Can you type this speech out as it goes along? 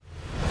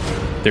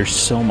There's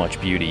so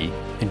much beauty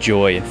and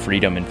joy and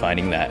freedom in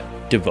finding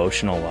that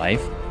devotional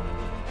life.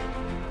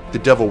 The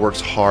devil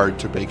works hard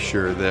to make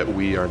sure that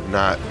we are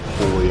not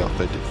wholly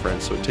authentic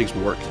friends, so it takes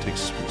work, it takes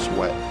some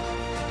sweat.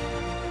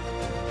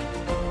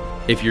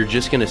 If you're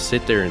just going to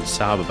sit there and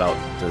sob about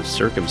the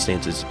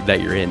circumstances that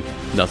you're in,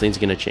 nothing's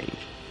going to change.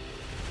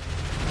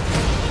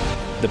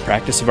 The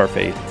practice of our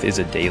faith is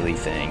a daily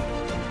thing.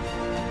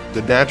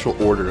 The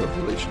natural order of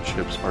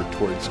relationships are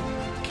towards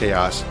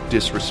chaos,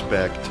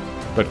 disrespect.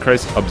 But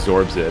Christ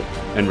absorbs it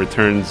and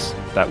returns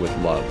that with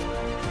love.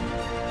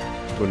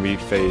 When we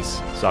face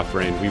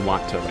suffering, we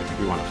want to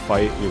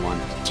fight, we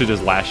want to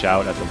just lash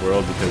out at the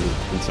world because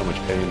we're in so much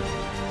pain.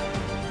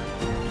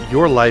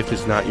 Your life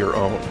is not your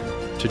own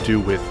to do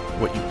with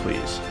what you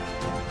please.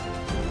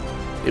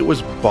 It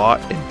was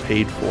bought and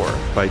paid for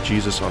by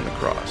Jesus on the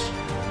cross.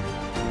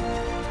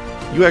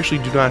 You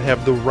actually do not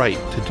have the right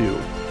to do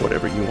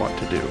whatever you want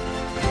to do.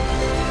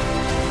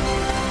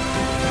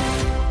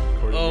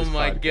 Oh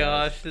my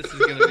gosh, this is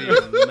going to be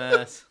a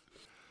mess.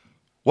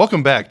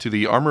 Welcome back to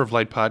the Armor of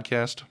Light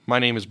podcast. My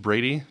name is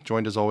Brady,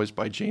 joined as always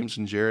by James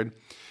and Jared.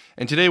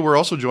 And today we're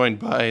also joined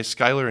by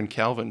Skylar and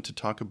Calvin to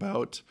talk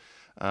about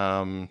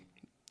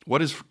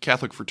what is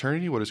Catholic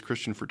fraternity, what is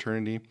Christian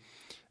fraternity,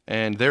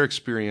 and their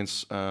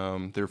experience.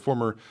 They're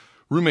former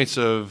roommates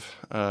of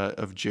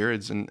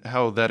Jared's, and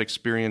how that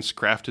experience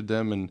crafted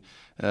them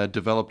and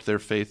developed their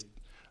faith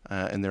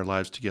and their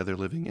lives together,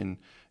 living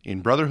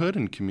in brotherhood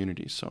and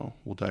community. So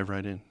we'll dive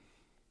right in.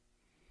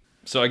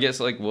 So I guess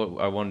like what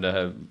I wanted to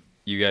have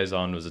you guys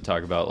on was to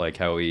talk about like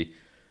how we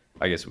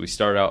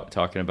started out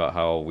talking about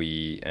how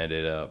we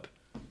ended up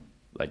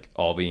like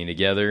all being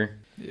together.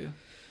 Yeah.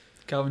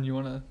 Calvin, you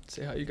want to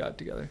say how you got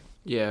together?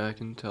 Yeah, I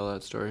can tell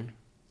that story.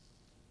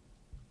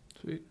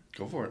 Sweet.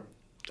 Go for it.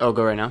 Oh,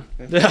 go right now?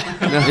 The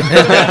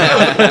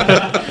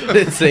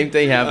same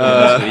thing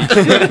happened this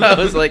week. I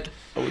was like,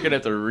 we're going to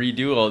have to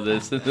redo all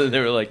this. And then they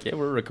were like, yeah,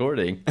 we're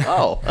recording.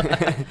 Oh.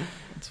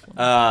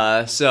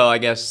 So I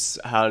guess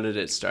how did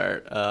it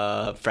start?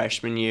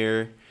 Freshman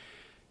year.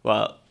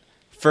 Well,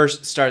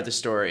 first start the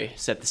story,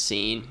 set the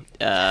scene.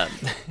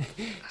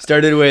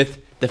 Started with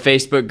the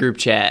Facebook group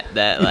chat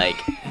that like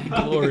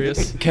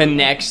Glorious.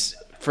 connects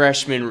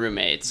freshman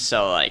roommates.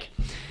 So like,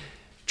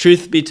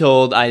 truth be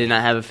told, I did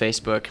not have a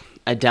Facebook.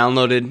 I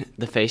downloaded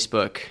the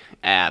Facebook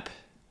app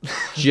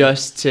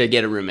just to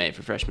get a roommate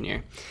for freshman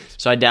year.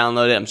 So I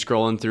downloaded it. I'm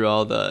scrolling through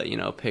all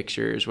the,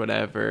 pictures,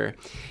 whatever.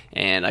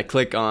 And I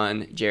click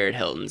on Jared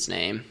Hilton's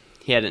name.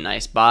 He had a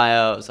nice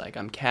bio. It was like,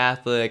 I'm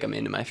Catholic. I'm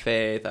into my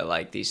faith. I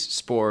like these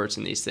sports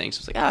and these things. So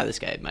I was like, this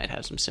guy might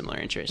have some similar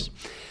interests.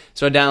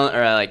 So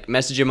I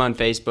message him on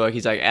Facebook.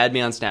 He's like, add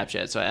me on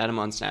Snapchat. So I add him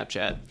on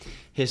Snapchat.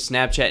 His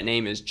Snapchat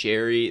name is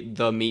Jerry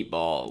the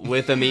Meatball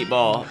with a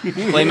meatball,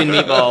 flaming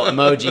meatball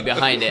emoji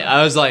behind it.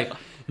 I was like,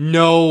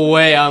 no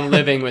way I'm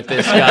living with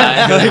this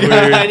guy.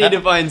 Like, I need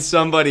to find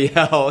somebody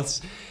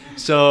else.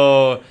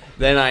 So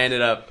then I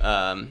ended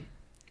up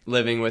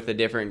living with a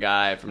different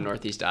guy from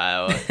Northeast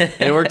Iowa. And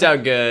it worked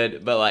out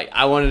good, but like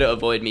I wanted to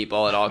avoid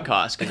meatball at all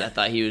costs because I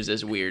thought he was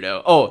this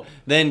weirdo. Oh,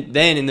 then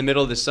in the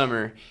middle of the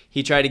summer,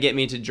 he tried to get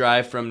me to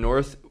drive from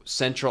north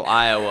central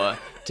Iowa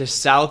to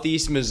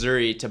southeast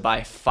Missouri to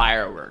buy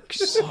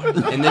fireworks.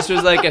 And this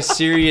was like a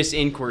serious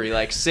inquiry,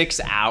 like 6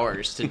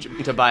 hours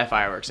to buy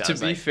fireworks. To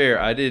be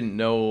fair, I didn't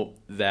know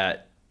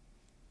that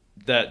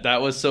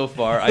was so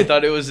far. I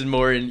thought it was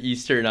more in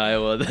eastern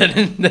Iowa than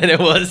it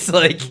was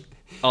like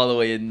all the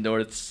way in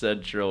north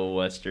central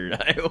western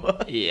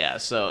Iowa. Yeah,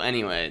 so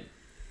anyway,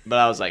 but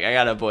I was like, I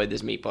gotta avoid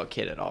this meatball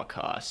kid at all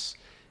costs.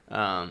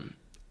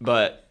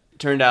 But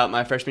turned out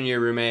my freshman year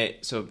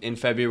roommate, so in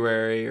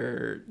February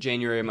or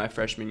January of my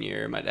freshman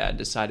year, my dad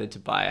decided to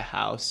buy a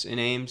house in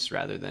Ames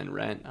rather than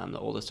rent. I'm the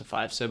oldest of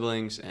 5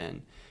 siblings,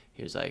 and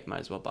he was like, might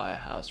as well buy a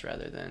house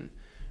rather than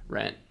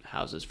rent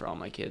houses for all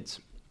my kids.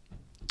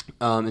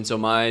 And so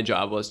my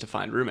job was to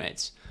find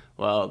roommates.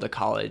 Well, the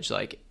college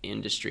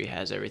industry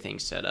has everything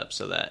set up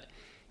so that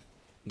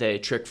they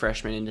trick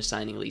freshmen into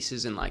signing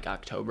leases in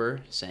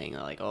October, saying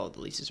the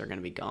leases are going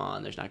to be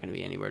gone. There's not going to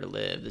be anywhere to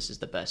live. This is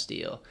the best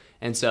deal.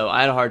 And so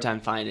I had a hard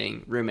time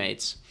finding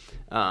roommates.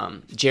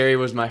 Jerry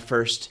was my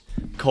first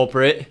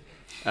culprit,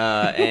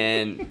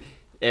 and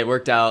it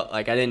worked out.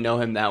 I didn't know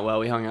him that well.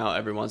 We hung out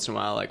every once in a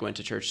while, went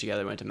to church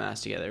together, went to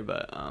mass together,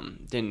 but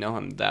didn't know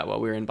him that well.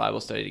 We were in Bible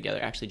study together.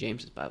 Actually,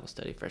 James's Bible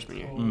study freshman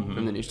year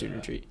from the new student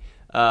retreat.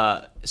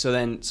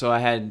 So I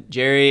had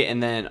Jerry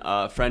and then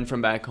a friend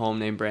from back home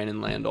named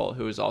Brandon Landell,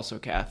 who was also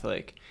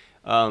Catholic.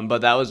 But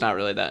that was not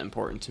really that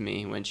important to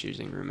me when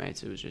choosing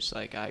roommates. It was just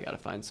I got to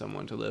find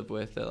someone to live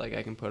with that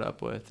I can put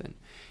up with and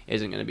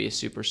isn't going to be a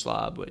super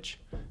slob, which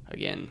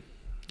again,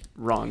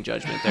 wrong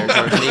judgment there.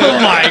 Oh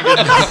my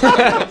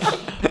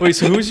goodness. Wait,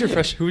 so who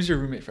was your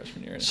roommate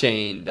freshman year?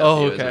 Shane.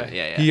 Oh, okay.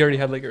 Yeah. He already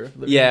had a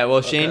yeah,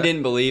 well, Shane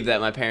didn't believe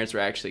that my parents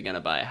were actually going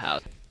to buy a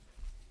house.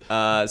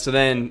 So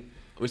there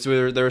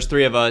was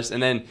 3 of us,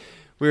 and then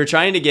we were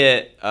trying to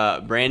get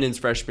Brandon's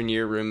freshman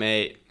year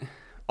roommate.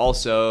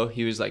 Also,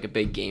 he was a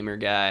big gamer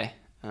guy.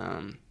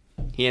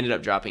 He ended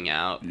up dropping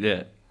out.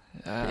 Yeah.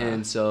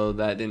 And so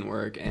that didn't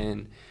work.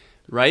 And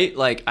right,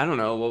 like, I don't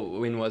know,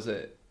 when was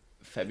it?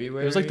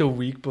 February? It was like the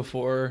week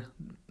before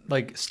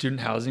like student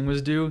housing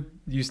was due.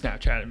 You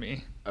Snapchatted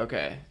me.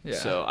 Okay. Yeah.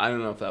 So I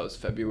don't know if that was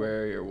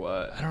February or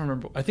what. I don't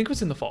remember. I think it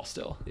was in the fall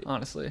still,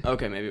 honestly.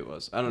 Okay, maybe it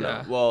was. I don't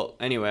Yeah. know. Well,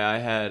 anyway, I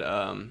had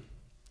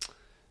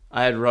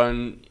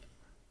run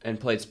and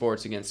played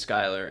sports against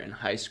Skylar in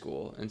high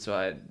school, and so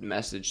I had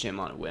messaged him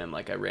on a whim.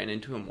 Like, I ran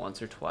into him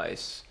once or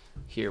twice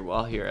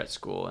while here at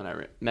school, and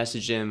I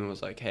messaged him and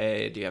was like,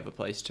 "Hey, do you have a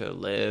place to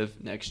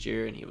live next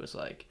year?" And he was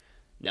like,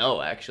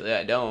 "No, actually,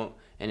 I don't."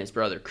 And his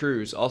brother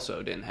Cruz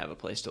also didn't have a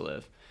place to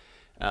live,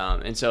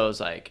 and so it was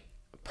like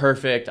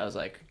perfect. I was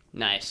like,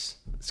 nice.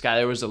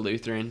 Skylar was a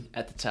Lutheran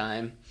at the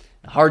time,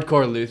 a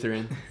hardcore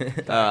Lutheran,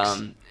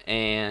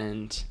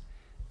 and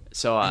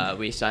so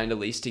we signed a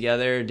lease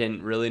together.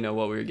 Didn't really know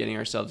what we were getting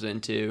ourselves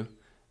into,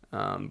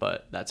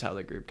 but that's how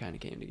the group kind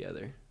of came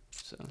together.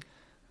 So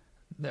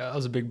Yeah, that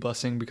was a big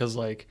blessing because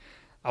like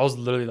I was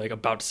literally like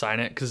about to sign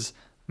it because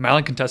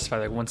Malin can testify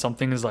like when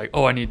something is like,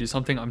 oh, I need to do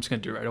something, I'm just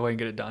gonna do it right away and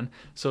get it done.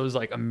 So it was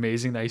like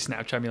amazing that he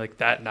Snapchat me like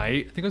that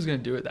night. I think I was gonna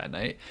do it that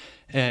night,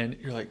 and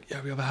you're like,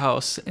 yeah, we have a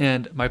house,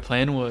 and my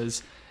plan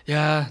was,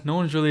 yeah, no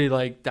one's really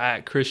like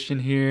that Christian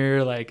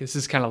here. Like this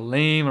is kind of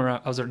lame. I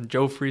was in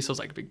Joffrey, so it was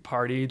like a big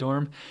party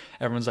dorm.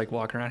 Everyone's like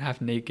walking around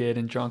half naked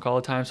and drunk all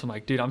the time. So I'm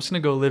like, dude, I'm just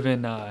gonna go live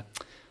in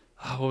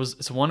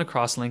it's one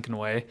across Lincoln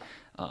Way,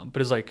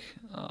 but it's like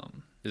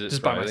Is it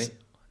just by Spivey?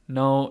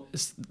 no,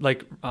 it's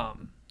like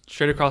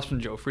straight across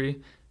from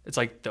Joffrey. It's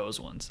like those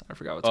ones. I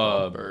forgot what it's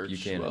called. Birch,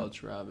 Buchanan.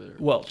 Welch, Robert.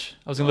 Welch.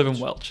 I was gonna live in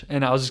Welch,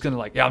 and I was just gonna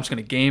like, yeah, I'm just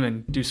gonna game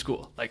and do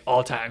school like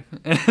all the time.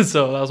 And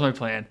so that was my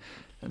plan,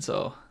 and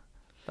so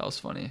that was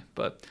funny.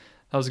 But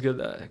that was a good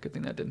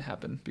thing that didn't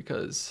happen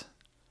because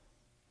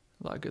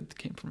a lot of good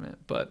came from it.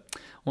 But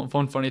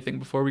one funny thing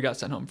before we got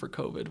sent home for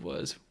COVID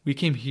was we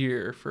came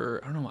here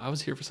for, I don't know, I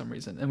was here for some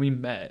reason, and we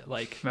met.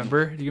 Like,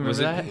 remember? Do you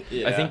remember that?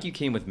 Yeah. I think you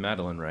came with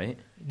Madeline, right?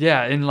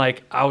 Yeah, and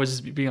like I was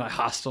just being like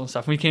hostile and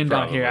stuff. We came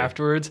down here Probably.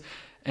 afterwards,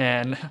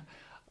 and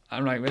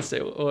I'm not gonna say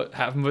what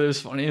happened, but it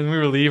was funny. And we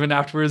were leaving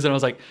afterwards, and I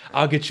was like,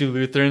 "I'll get you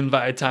Lutheran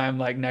by the time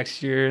like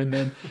next year," and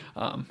then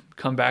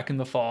come back in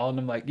the fall. And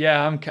I'm like,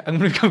 "Yeah, I'm gonna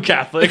become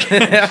Catholic." We're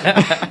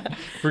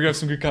gonna have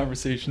some good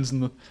conversations in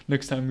the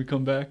next time we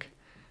come back.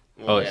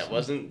 Well, Oh,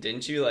 yeah,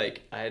 didn't you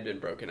like, I had been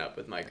broken up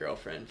with my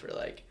girlfriend for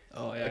like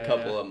a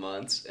couple of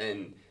months,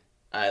 and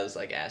I was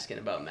like asking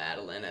about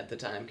Madeline at the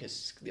time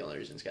because the only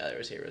reason Skylar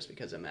was here was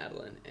because of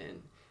Madeline,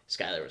 and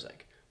Skylar was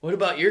like, "What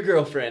about your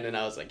girlfriend?" And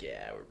I was like,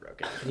 "Yeah, we're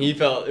broken up." And he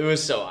felt, it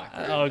was so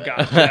awkward. Oh but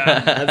gosh,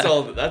 yeah. that's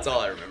all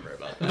I remember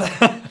about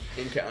that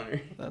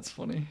encounter. That's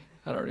funny.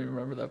 I don't even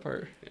remember that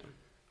part. Yeah.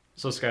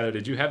 So Skylar,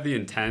 did you have the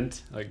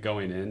intent, like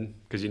going in,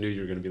 because you knew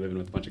you were going to be living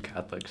with a bunch of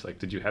Catholics? Like,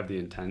 did you have the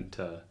intent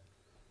to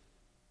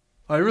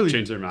I really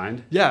change their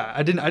mind? Yeah,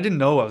 I didn't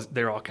know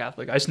they were all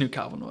Catholic. I just knew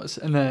Calvin was,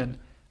 and then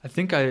I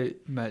think I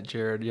met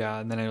Jared. Yeah,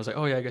 and then I was like,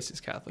 oh yeah, I guess he's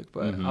Catholic.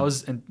 But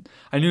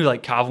I knew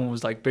like Calvin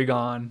was like big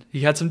on. He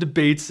had some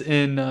debates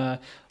in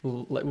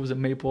was it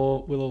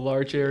Maple Willow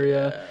Larch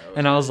area,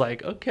 and I was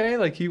like, okay,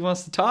 like he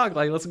wants to talk.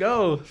 Like let's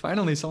go.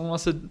 Finally, someone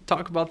wants to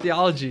talk about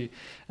theology,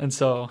 and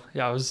so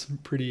yeah, I was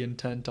pretty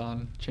intent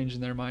on changing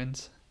their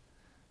minds,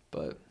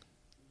 but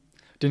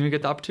didn't even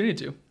get the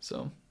opportunity to.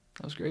 So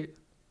that was great.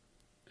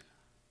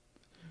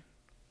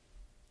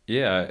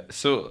 Yeah,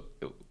 so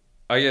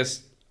I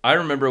guess I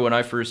remember when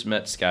I first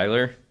met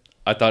Skylar,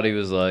 I thought he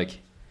was like,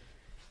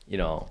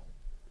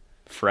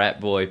 frat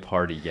boy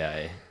party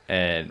guy.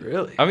 And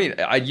Really? I mean,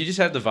 you just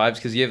have the vibes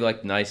because you have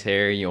like nice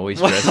hair and you always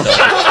dressed up.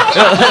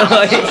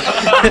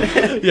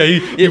 Yeah,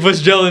 he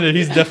puts gel in it.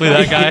 He's definitely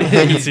that guy. I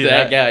can He's see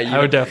that guy. I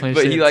would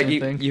definitely say the same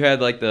thing. You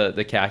had like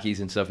the khakis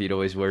and stuff you'd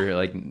always wear,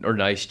 like, or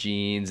nice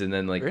jeans, and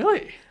then like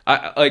Really?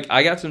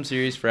 I got some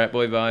serious frat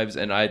boy vibes,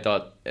 and I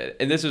thought,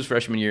 and this was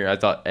freshman year, I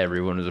thought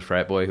everyone was a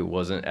frat boy who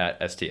wasn't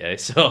at STA,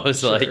 so I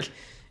was like,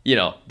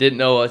 didn't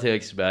know what to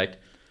expect.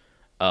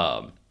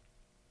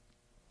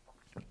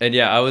 And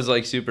yeah, I was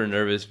like super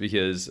nervous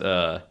because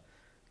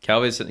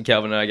Calvin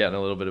and I got in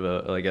a little bit of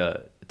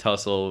a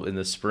tussle in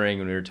the spring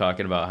when we were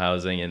talking about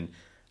housing, and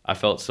I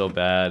felt so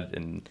bad,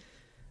 and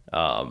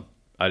I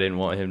didn't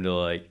want him to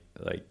like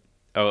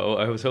I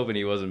was hoping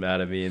he wasn't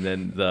mad at me, and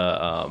then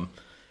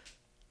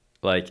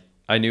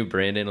I knew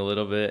Brandon a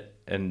little bit,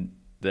 and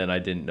then I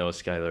didn't know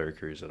Skylar or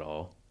Cruz at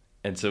all,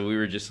 and so we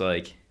were just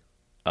like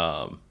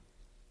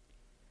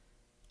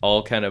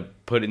all kind of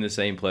put in the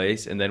same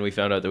place, and then we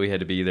found out that we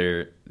had to be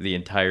there the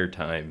entire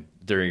time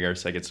during our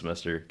second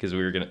semester because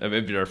we were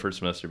maybe our first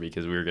semester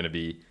because we were gonna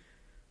be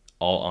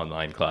all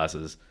online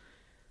classes.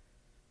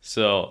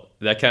 So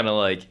that kind of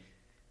like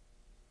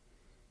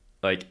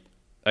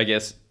I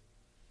guess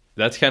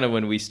that's kind of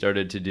when we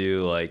started to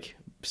do like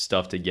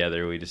stuff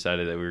together. We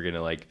decided that we were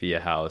gonna like be a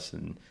house,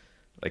 and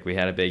like we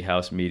had a big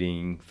house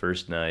meeting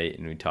first night,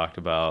 and we talked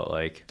about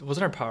like,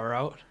 Wasn't our power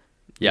out?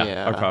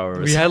 yeah. Our power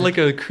was, We had like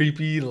a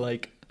creepy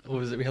what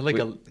was it? We had like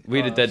we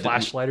a did that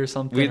flashlight or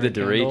something. we had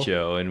the or a candle.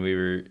 derecho, and we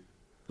were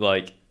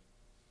like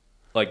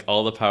like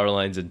all the power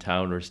lines in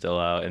town were still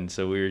out, and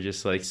so we were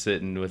just like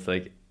sitting with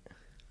like,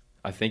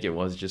 I think it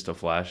was just a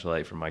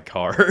flashlight from my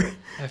car.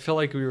 I feel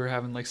like we were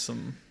having like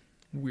some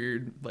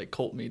weird like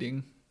cult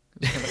meeting.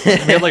 We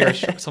had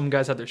like some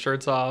guys had their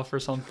shirts off or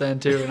something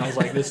too, and I was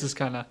like, this is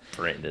kind of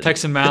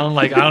texting Malin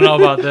like, I don't know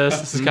about this.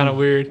 This is kind of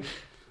weird.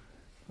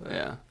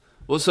 Yeah.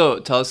 Well, so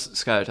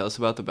Skylar, tell us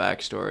about the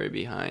backstory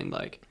behind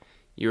like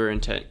you were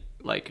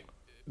like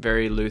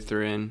very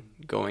Lutheran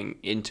going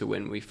into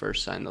when we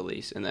first signed the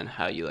lease, and then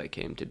how you like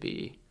came to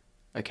be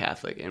a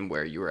Catholic and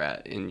where you were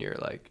at in your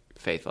like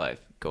faith life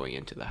going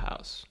into the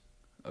house.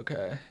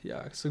 Okay,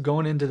 yeah. So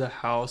going into the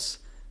house,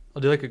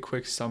 I'll do like a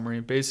quick summary.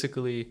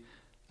 Basically,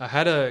 I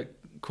had a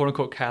quote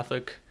unquote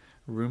Catholic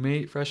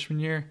roommate freshman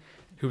year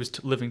who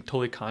was living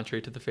totally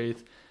contrary to the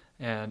faith.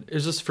 And it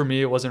was just, for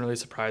me, it wasn't really a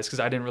surprise because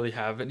I didn't really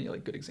have any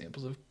like good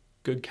examples of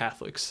good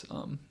Catholics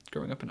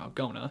growing up in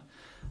Algona.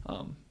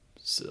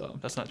 So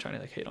that's not trying to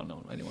like hate on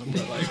anyone,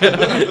 but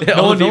like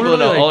all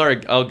our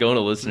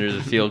Algona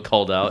listeners feel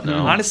called out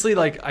now. Honestly,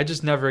 like I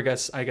just never,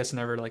 I guess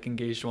never like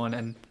engaged one,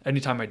 and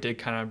anytime I did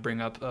kind of bring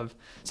up of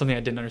something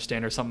I didn't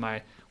understand or something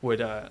I would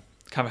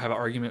kind of have an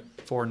argument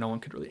for, no one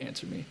could really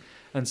answer me.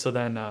 And so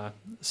then,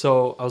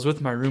 so I was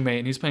with my roommate,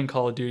 and he's playing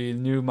Call of Duty. The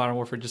new Modern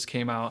Warfare just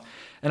came out,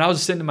 and I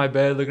was sitting in my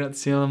bed looking at the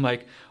ceiling,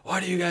 like, why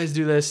do you guys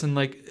do this? And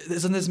like,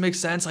 doesn't this make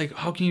sense? Like,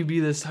 how can you be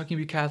this? How can you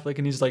be Catholic?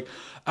 And he's like,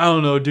 I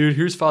don't know, dude.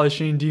 Here's Father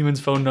Shane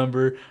Demon's phone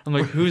number. I'm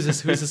like, who's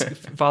this? Who's this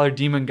Father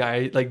Demon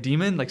guy? Like,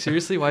 Demon? Like,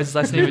 seriously? Why is his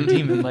last name a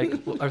Demon? Like,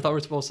 I thought we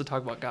were supposed to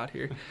talk about God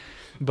here.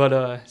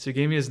 But so he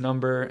gave me his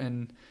number,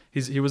 and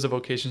he was a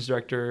vocations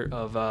director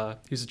of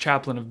he was a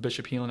chaplain of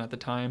Bishop Heelan at the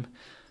time.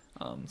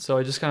 So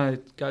I just kind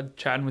of got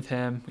chatting with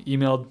him,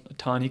 emailed a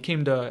ton. He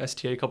came to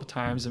STA a couple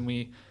times, and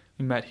we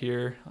met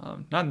here.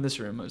 Not in this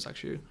room. It was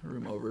actually a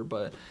room over,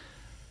 but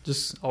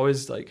just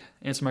always like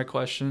answer my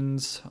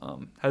questions.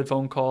 Had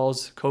phone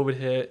calls. COVID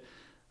hit.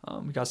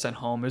 We got sent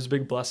home. It was a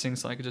big blessing,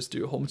 so I could just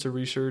do a whole bunch of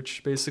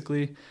research,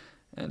 basically.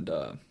 And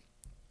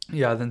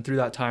yeah, then through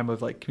that time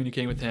of like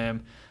communicating with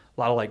him, a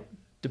lot of like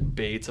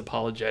debates,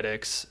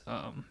 apologetics,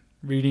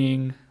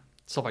 reading,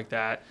 stuff like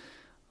that.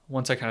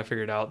 Once I kind of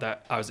figured out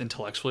that I was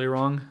intellectually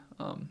wrong,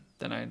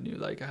 then I knew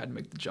like I had to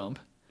make the jump.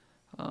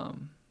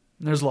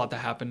 There's a lot that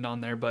happened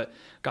on there, but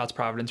God's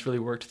providence really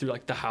worked through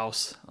like the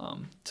house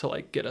to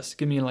like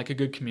give me in like a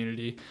good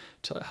community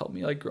to help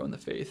me like grow in the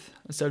faith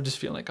instead of just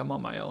feeling like I'm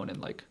on my own,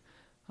 and like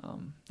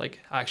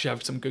I actually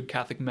have some good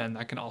Catholic men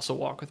that can also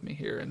walk with me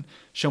here and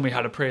show me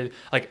how to pray.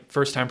 Like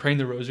first time praying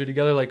the rosary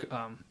together, like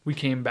we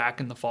came back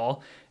in the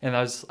fall, and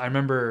I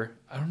remember,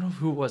 I don't know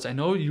who it was. I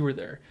know you were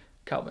there,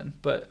 Calvin,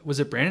 but was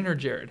it Brandon or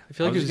Jared? I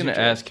feel like I was going to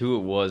Jared. ask who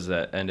it was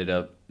that ended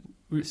up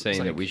saying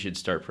like, that we should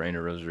start praying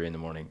a rosary in the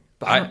morning.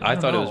 But I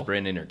don't thought know. it was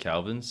Brandon or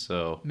Calvin,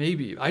 so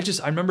maybe. I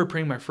remember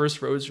praying my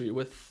first rosary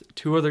with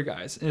two other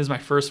guys. It was my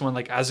first one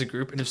like as a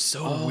group, and it was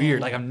so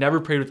weird. Like I've never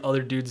prayed with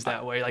other dudes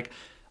that way, like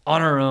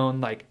on our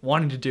own, like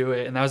wanting to do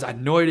it. And I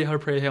had no idea how to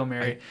pray Hail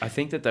Mary. I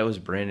think that was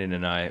Brandon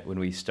and I when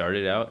we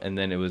started out, and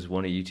then it was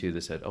one of you two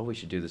that said, "Oh, we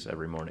should do this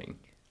every morning."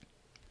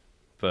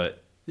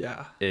 But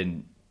yeah.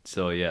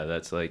 So yeah,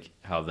 that's like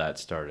how that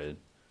started.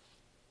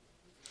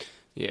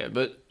 Yeah,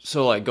 but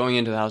so like going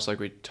into the house, like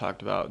we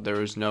talked about, there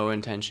was no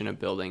intention of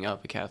building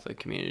up a Catholic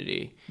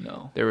community.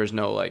 No. There was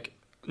no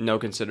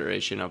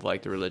consideration of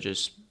like the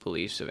religious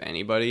beliefs of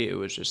anybody. It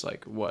was just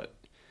like what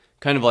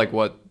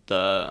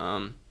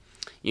the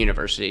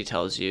university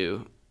tells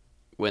you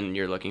when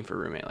you're looking for a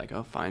roommate. Like,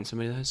 oh, find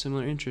somebody that has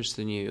similar interests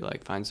than you.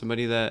 Like, find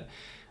somebody that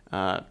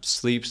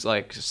sleeps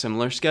like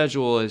similar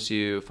schedule as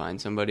you.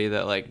 Find somebody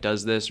that like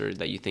does this or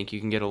that you think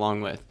you can get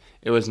along with.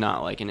 It was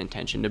not like an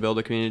intention to build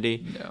a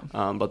community,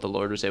 but the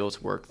Lord was able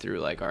to work through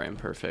like our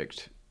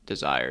imperfect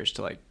desires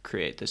to like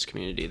create this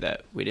community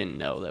that we didn't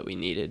know that we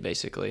needed,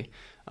 basically.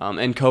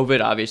 And COVID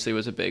obviously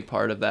was a big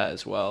part of that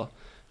as well.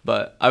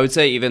 But I would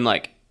say even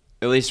like,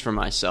 at least for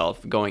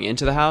myself, going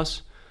into the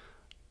house,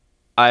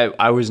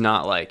 I was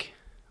not like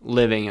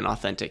living an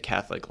authentic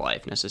Catholic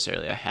life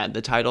necessarily. I had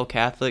the title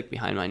Catholic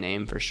behind my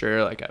name for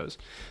sure. Like I was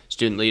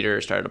student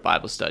leader, started a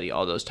Bible study,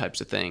 all those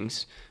types of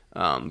things.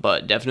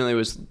 But definitely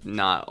was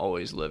not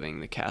always living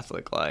the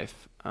Catholic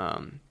life.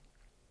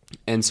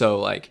 And so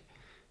like,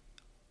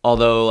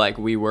 although like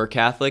we were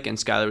Catholic and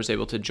Skylar was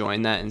able to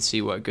join that and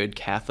see what good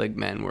Catholic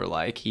men were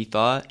like, he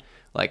thought,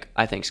 like,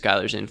 I think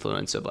Skylar's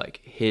influence of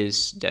like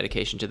his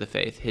dedication to the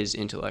faith, his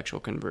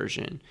intellectual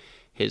conversion,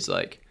 his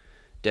like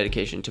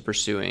dedication to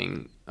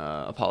pursuing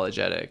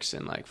apologetics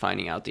and like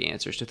finding out the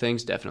answers to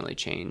things definitely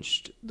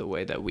changed the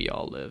way that we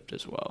all lived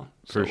as well.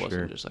 So it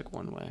wasn't just like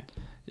one way.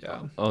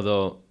 Yeah.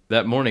 Although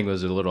that morning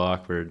was a little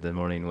awkward, the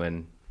morning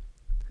when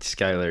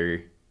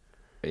Skylar,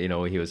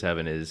 he was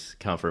having his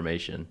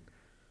confirmation.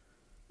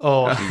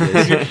 Oh,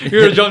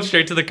 you're gonna jump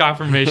straight to the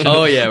confirmation.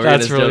 Oh yeah, we're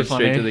That's gonna really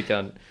jump straight to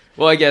the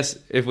Well, I guess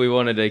if we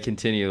wanted to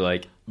continue,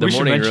 like the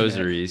morning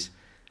rosaries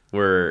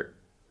were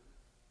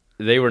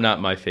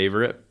not my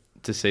favorite,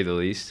 to say the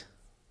least.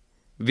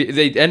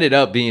 They ended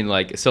up being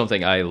like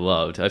something I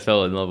loved. I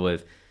fell in love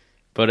with.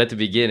 But at the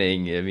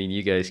beginning, I mean,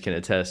 you guys can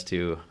attest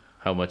to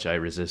how much I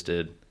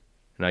resisted.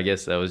 And I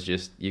guess that was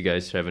just you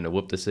guys having to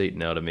whoop the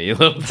Satan out of me a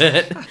little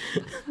bit.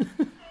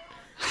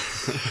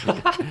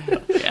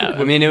 Yeah,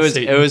 I mean, it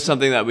was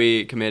something that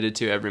we committed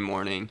to every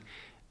morning.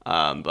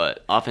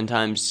 But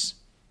oftentimes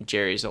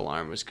Jerry's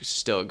alarm was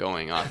still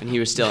going off, and he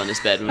was still in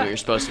his bed when we were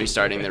supposed to be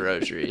starting the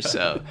rosary.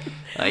 So,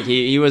 like,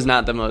 he was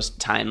not the most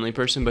timely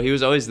person, but he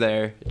was always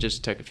there. It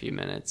just took a few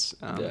minutes.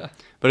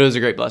 But it was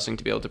a great blessing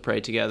to be able to pray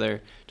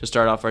together to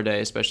start off our day,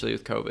 especially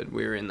with COVID.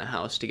 We were in the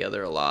house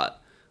together a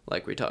lot,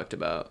 like we talked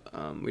about.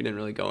 We didn't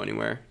really go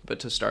anywhere,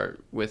 but to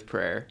start with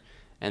prayer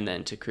and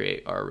then to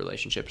create our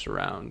relationships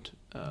around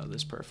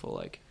this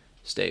prayerful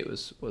state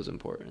was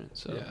important.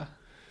 So yeah.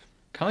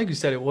 Kind of like you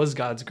said, it was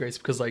God's grace,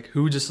 because like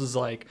who just was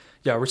like,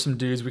 yeah, we're some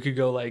dudes, we could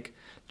go like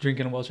drink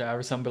in a Welsh Ave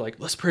or something, but like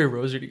let's pray a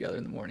rosary together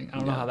in the morning. I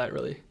don't know how that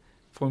really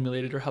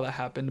formulated or how that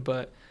happened,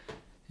 but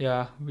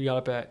yeah, we got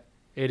up at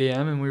 8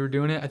 a.m. and we were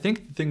doing it. I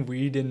think the thing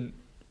we didn't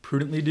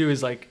prudently do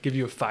is like give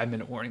you a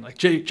 5-minute warning, like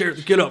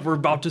Jared, get up, we're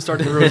about to start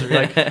the rosary.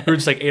 Like we were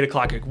just like 8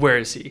 o'clock, like where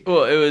is he?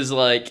 Well, it was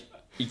like,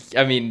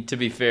 I mean, to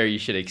be fair, you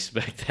should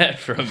expect that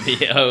from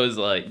me. I was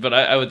like, but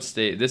I would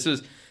say this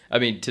was, I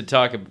mean, to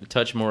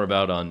touch more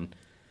about on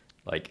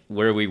like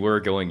where we were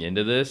going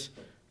into this,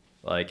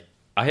 like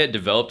I had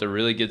developed a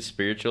really good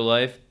spiritual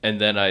life, and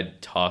then I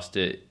tossed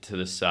it to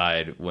the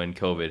side when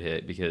COVID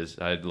hit because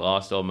I'd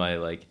lost all my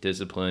like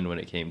discipline when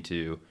it came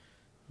to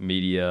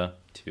media,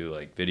 to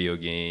like video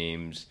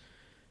games,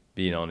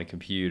 being on a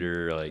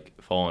computer, like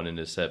falling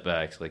into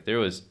setbacks. Like there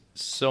was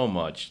so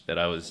much that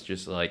I was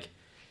just like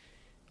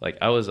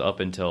I was up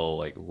until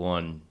like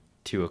 1,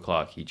 2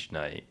 o'clock each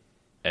night.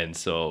 And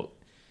so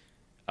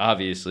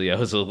obviously I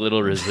was a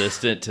little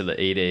resistant to the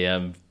 8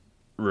 a.m.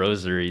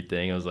 rosary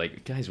thing. I was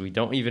like, guys, we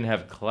don't even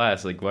have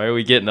class. Like, why are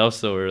we getting up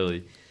so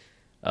early?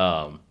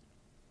 But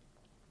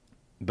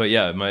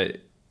yeah,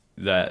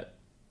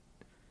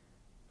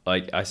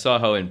 I saw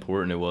how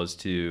important it was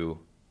to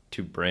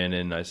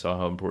Brandon. I saw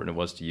how important it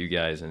was to you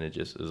guys. And it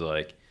just was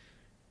like,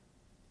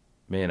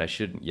 man, I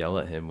shouldn't yell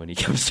at him when he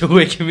comes to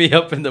waking me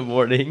up in the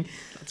morning.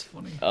 That's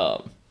funny.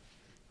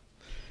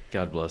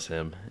 God bless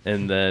him.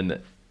 And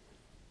then,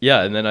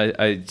 yeah, and then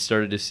I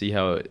started to see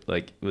how it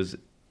like was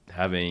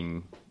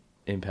having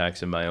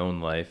impacts in my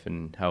own life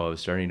and how I was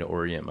starting to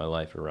orient my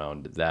life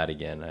around that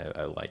again.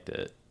 I liked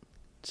it.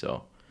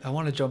 So I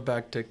want to jump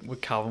back to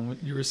what Calvin,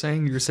 what you were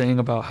saying. You were saying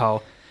about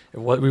how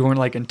we weren't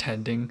like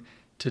intending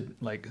to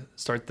like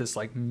start this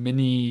like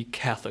mini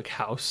Catholic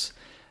house,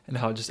 and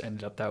how it just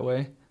ended up that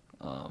way.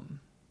 And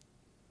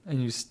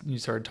you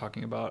started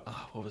talking about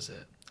what was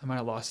it? I might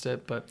have lost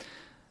it, but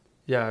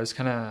yeah, it was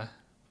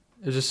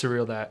just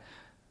surreal that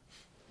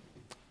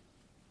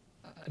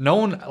no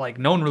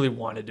one really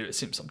wanted to do it. It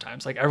seems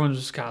sometimes like everyone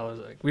just kind of was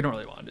like, we don't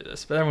really want to do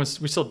this, but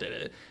we still did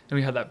it, and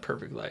we had that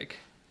perfect like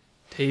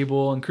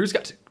table, and Cruz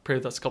got to pray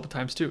with us a couple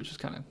times too, which was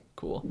kind of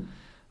cool.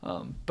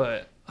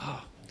 But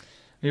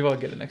maybe I'll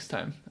get it next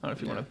time. I don't know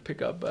if you want to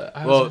pick up, but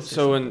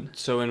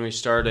when we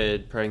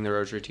started praying the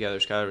rosary together,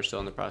 Skylar was still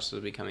in the process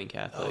of becoming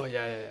Catholic. Oh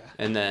yeah.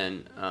 And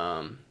then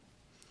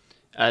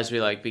as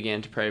we like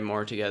began to pray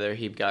more together,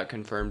 he got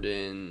confirmed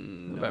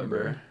in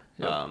November.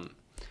 Yep.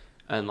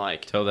 And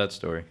like tell that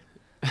story.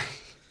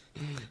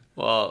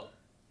 Well,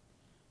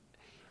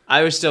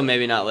 I was still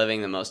maybe not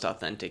living the most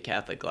authentic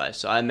Catholic life,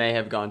 so I may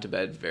have gone to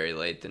bed very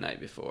late the night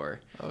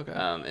before. Okay.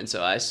 And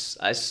so I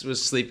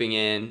was sleeping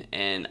in,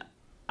 and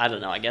I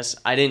don't know, I guess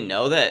I didn't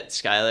know that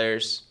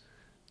Skylar's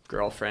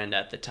girlfriend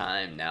at the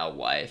time, now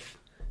wife,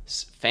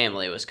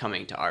 family was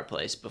coming to our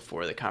place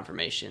before the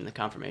confirmation. The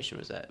confirmation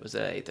was at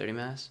 8:30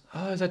 Mass?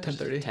 Oh, it was at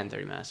 10:30.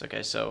 10:30 Mass,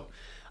 okay, so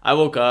I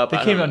woke up. They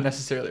came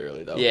unnecessarily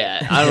early, though.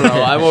 Yeah, I don't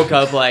know. I woke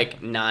up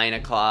like 9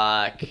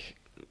 o'clock,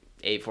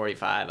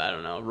 8:45, I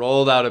don't know.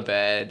 Rolled out of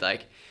bed,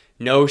 like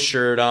no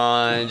shirt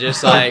on,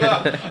 just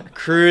like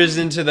cruised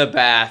into the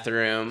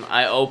bathroom.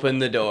 I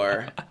opened the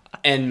door,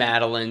 and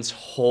Madeline's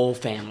whole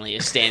family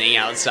is standing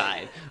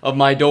outside of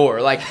my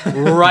door, like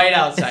right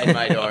outside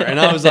my door. And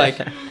I was like,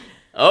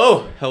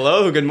 oh,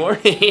 hello, good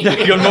morning.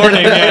 Good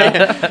morning,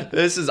 man.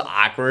 This is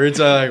awkward.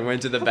 So I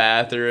went to the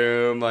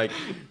bathroom, like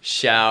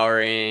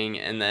showering,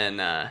 and then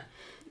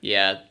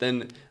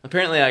then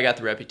apparently I got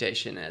the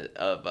reputation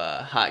of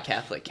hot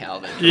Catholic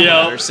Calvin from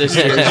her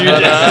sisters.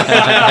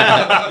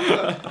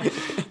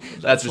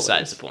 That's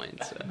besides the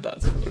point. So.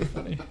 That's really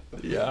funny.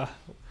 Yeah.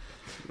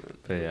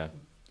 But yeah.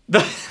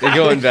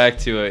 Going back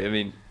to it, I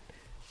mean,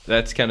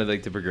 that's kind of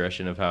like the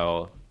progression of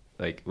how,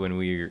 like, when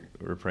we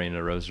were praying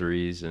the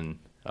rosaries and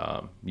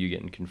you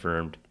getting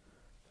confirmed.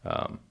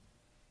 But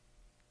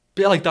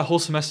yeah, like that whole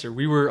semester,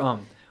 we were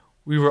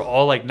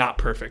all like not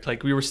perfect.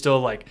 Like we were still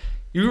like,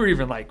 we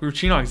were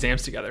cheating on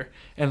exams together,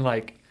 and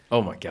like,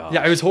 oh my god,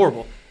 yeah, it was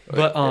horrible.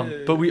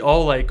 But we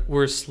all like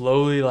were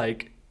slowly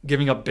like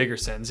giving up bigger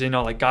sins. You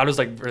know, like God was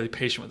like really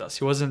patient with us.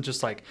 He wasn't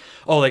just like,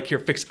 oh, like here,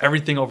 fix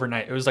everything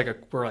overnight. It was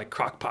like we're like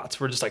crock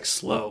pots. We're just like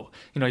slow.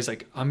 You know, he's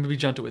like, I'm gonna be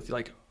gentle with you.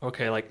 Like,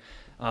 okay, like,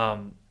 I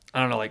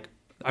don't know. Like,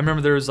 I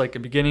remember there was like a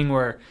beginning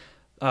where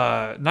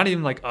not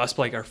even like us,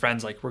 but like our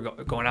friends, like we're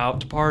going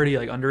out to party,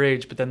 like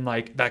underage, but then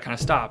like that kind of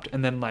stopped.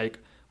 And then like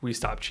we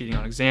stopped cheating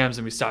on exams,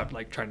 and we stopped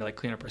like trying to like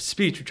clean up our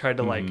speech. We tried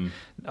to like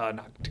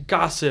not to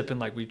gossip, and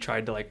like we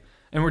tried to like,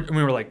 and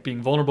we were like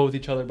being vulnerable with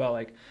each other about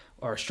like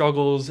our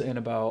struggles and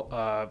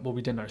about what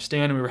we didn't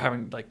understand. And we were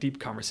having like deep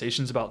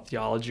conversations about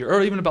theology,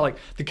 or even about like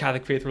the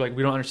Catholic faith. We're like,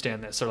 we don't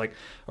understand this, or like,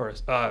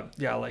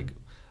 like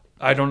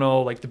I don't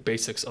know like the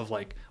basics of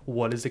like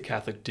what does the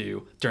Catholic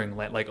do during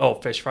Lent? Like, oh,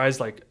 fish fries,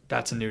 like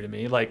that's new to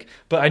me. Like,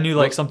 but I knew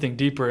like something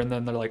deeper. And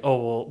then they're like,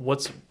 oh, well,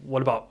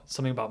 what about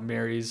something about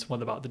Mary's?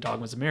 What about the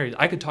dogmas of Mary?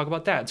 I could talk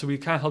about that. So we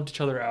kind of helped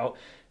each other out,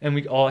 and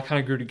we all kind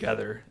of grew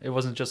together. It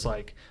wasn't just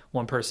like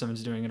one person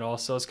was doing it all.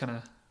 So it's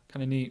kind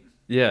of neat.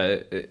 Yeah,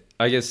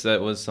 I guess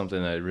that was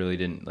something that I really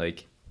didn't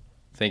like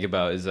think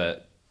about, is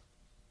that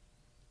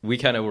we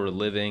kind of were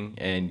living,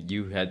 and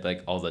you had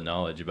like all the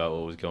knowledge about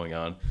what was going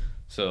on.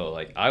 So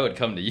like I would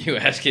come to you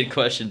asking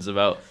questions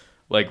about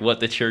like what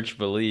the church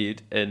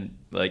believed, and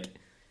like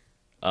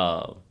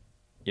I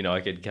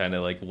could kind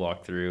of like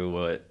walk through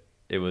what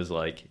it was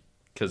like,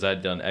 because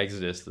I'd done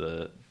Exodus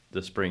the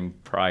spring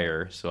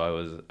prior,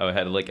 so I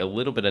had like a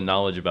little bit of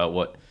knowledge about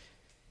what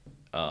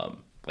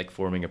like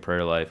forming a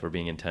prayer life or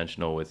being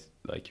intentional with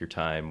like your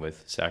time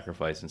with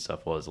sacrifice and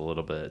stuff was a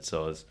little bit.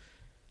 So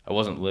I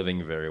wasn't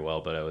living very well,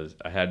 but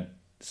I had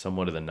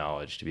somewhat of the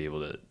knowledge to be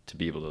able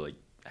to like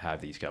have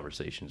these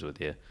conversations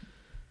with you.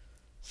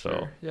 So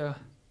Sure. Yeah.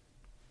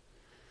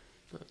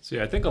 So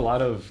yeah, I think a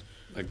lot of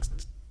like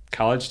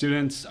college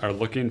students are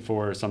looking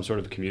for some sort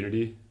of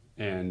community,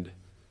 and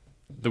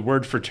the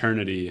word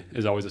fraternity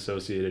is always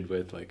associated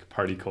with like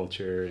party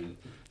culture and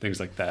things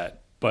like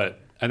that.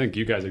 But I think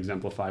you guys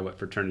exemplify what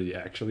fraternity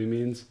actually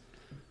means.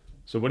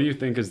 So what do you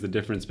think is the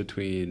difference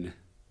between,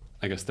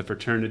 I guess, the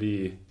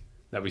fraternity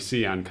that we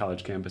see on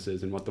college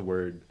campuses and what the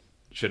word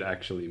should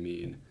actually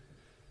mean?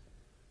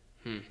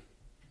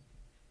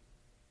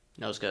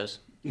 Nose goes.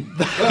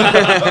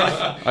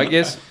 I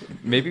guess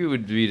maybe it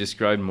would be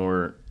described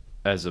more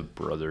as a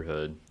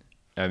brotherhood.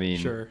 I mean,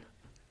 Sure.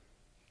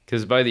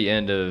 Because by the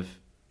end of,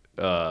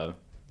 by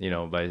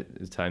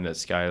the time that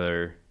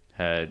Skylar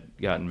had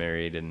gotten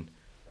married and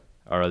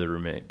our other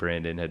roommate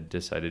Brandon had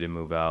decided to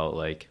move out,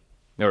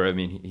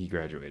 he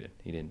graduated.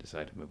 He didn't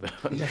decide to move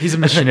out. Yeah, he's a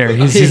missionary.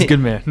 He's a good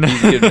man.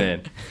 He's a good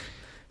man.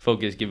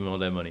 Focus, give him all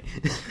that money.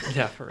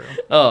 Yeah, for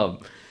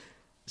real.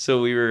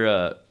 So we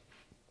were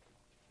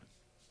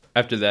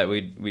after that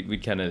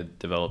we'd kind of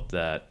developed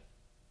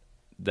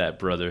that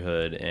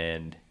brotherhood,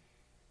 and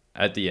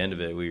at the end of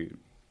it we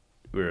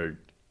were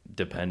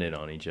dependent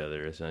on each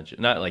other,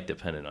 essentially. Not like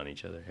dependent on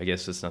each other. I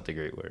guess that's not the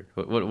great word.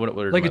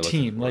 What like a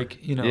team, like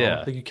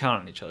yeah. like you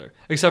count on each other.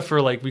 Except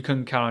for like we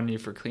couldn't count on you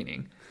for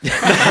cleaning. Sorry,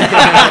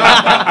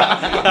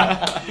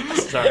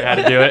 I had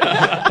to do it.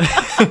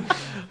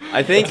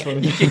 I think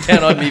you can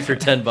count on me for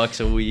 $10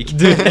 a week.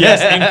 Dude,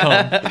 yes,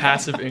 income,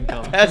 passive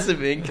income.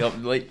 Passive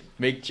income. Like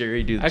make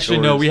Jerry do the Actually,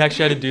 chores. no, we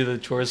actually had to do the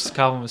chores.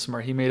 Calvin was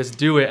smart. He made us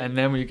do it, and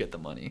then we get the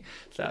money.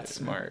 That's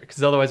smart,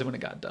 because otherwise it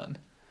wouldn't have got done.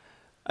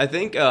 I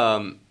think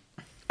I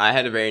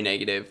had a very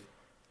negative,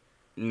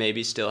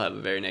 maybe still have a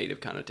very negative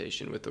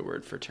connotation with the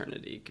word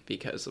fraternity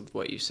because of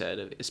what you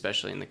said,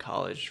 especially in the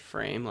college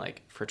frame.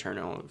 Like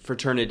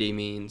fraternity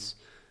means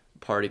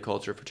party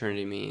culture.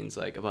 Fraternity means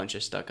like a bunch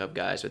of stuck-up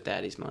guys with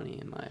daddy's money,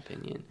 in my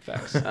opinion.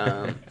 Facts.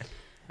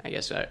 I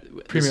guess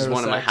this is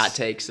one of my hot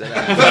takes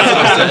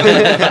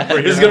that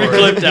This is gonna be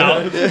clipped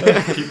out.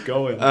 Keep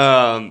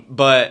going.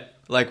 But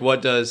like,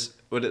 what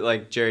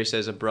like Jerry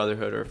says, a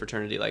brotherhood or a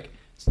fraternity, like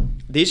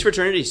these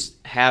fraternities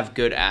have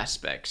good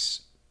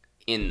aspects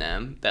in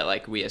them that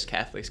like we as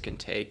Catholics can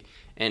take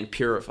and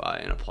purify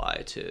and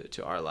apply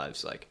to our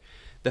lives. Like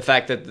the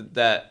fact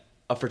that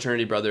a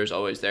fraternity brother is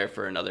always there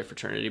for another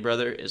fraternity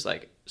brother is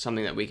like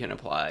something that we can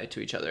apply to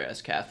each other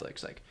as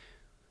Catholics. Like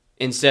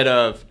instead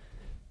of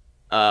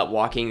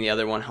walking the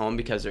other one home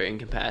because they're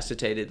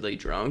incapacitatedly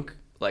drunk,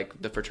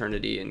 like the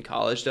fraternity in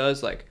college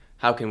does, like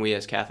how can we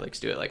as Catholics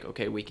do it? Like,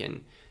 okay, we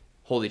can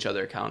hold each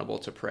other accountable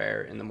to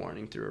prayer in the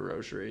morning through a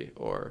rosary,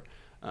 or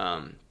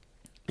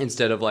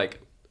instead of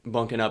like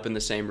bunking up in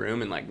the same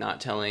room and like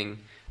not telling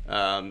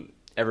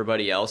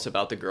everybody else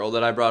about the girl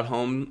that I brought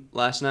home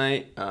last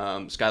night,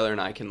 Skylar and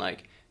I can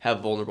like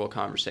have vulnerable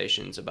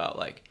conversations about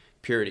like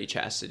purity,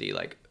 chastity,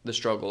 like the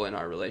struggle in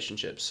our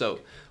relationships. So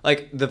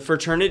like the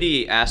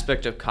fraternity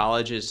aspect of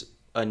college is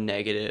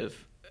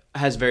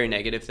has very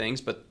negative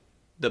things, but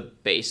the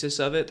basis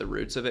of it, the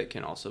roots of it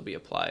can also be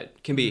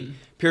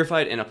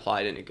purified and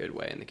applied in a good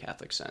way in the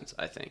Catholic sense,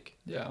 I think.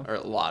 Yeah. Or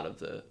a lot of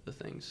the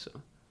things, so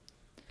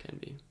can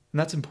be. And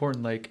that's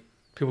important. Like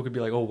people could be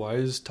like, oh, why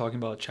is talking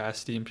about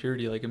chastity and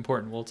purity like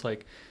important? Well, it's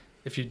like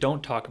if you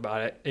don't talk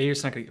about it,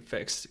 it's not gonna get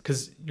fixed,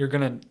 because you're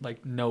gonna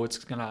like know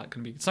it's not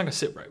gonna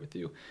sit right with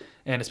you,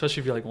 and especially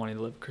if you're like wanting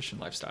to live a Christian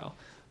lifestyle.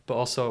 But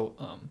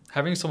also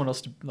having someone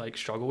else to like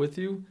struggle with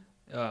you,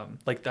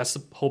 like that's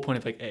the whole point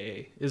of like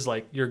AA, is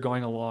like you're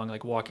going along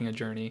like walking a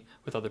journey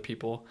with other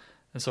people.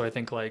 And so I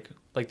think like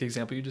the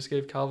example you just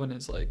gave, Calvin,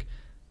 is like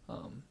I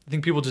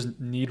think people just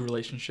need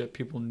relationship.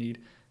 People need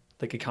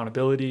like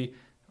accountability,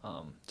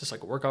 just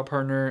like a workout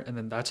partner, and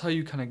then that's how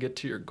you kind of get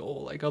to your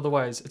goal. Like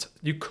otherwise,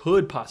 you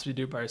could possibly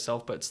do it by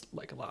yourself, but it's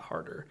like a lot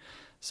harder.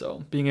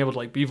 So being able to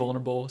like be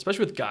vulnerable,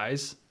 especially with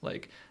guys,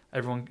 like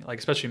everyone, like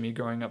especially me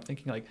growing up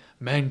thinking like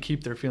men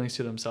keep their feelings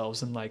to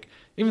themselves, and like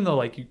even though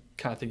like you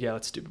kind of think yeah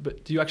that's stupid,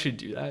 but do you actually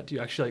do that? Do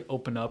you actually like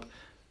open up?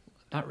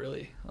 Not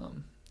really.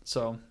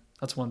 So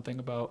that's one thing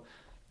about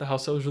the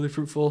house that was really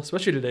fruitful,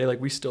 especially today. Like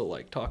we still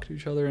like talk to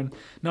each other, and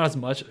not as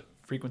much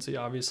frequency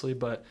obviously,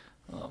 but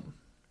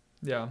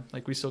yeah,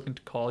 like we still can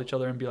call each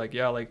other and be like,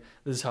 yeah, like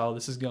this is how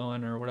this is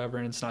going or whatever,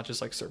 and it's not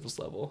just like surface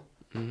level.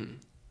 Mm-hmm.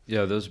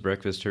 Yeah, those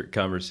breakfast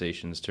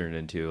conversations turn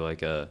into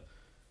like an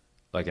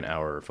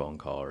hour phone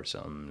call or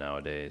something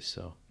nowadays.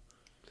 So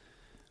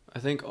I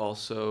think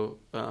also,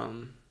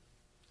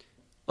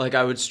 like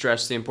I would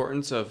stress the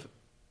importance of,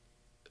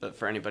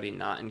 for anybody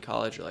not in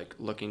college or like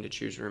looking to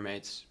choose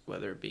roommates,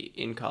 whether it be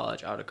in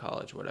college, out of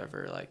college,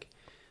 whatever, like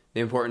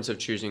the importance of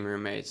choosing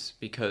roommates,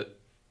 because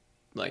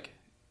like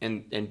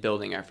and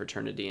building our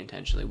fraternity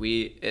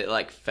intentionally. It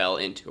like fell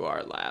into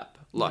our lap,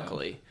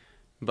 luckily. Yeah.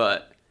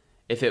 But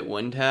if it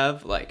wouldn't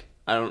have, like,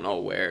 I don't know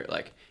where,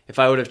 like if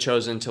I would have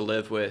chosen to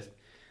live with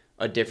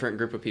a different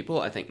group of people,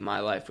 I think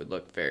my life would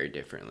look very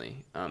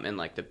differently. And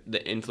like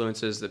the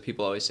influences that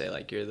people always say,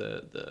 like you're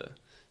the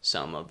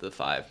sum of the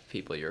 5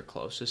 people you're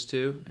closest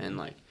to. And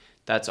like,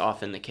 that's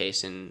often the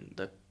case in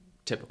the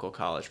typical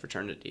college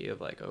fraternity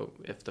of like, oh,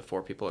 if the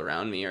 4 people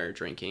around me are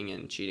drinking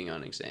and cheating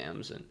on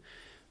exams and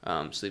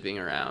sleeping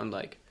around,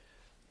 like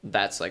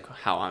that's like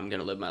how I'm going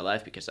to live my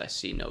life, because I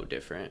see no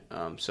different.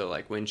 So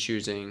like when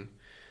choosing,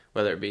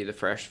 whether it be the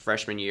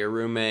freshman year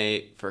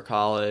roommate for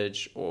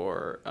college,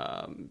 or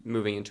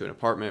moving into an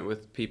apartment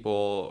with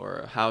people, or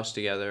a house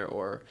together,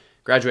 or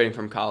graduating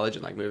from college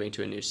and like moving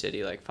to a new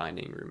city, like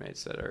finding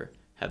roommates that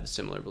have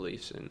similar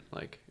beliefs and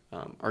like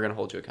are going to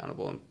hold you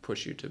accountable and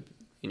push you to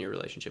in your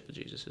relationship with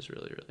Jesus is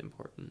really, really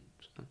important.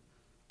 So.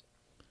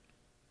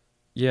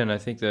 Yeah, and I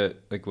think that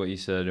like what you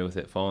said with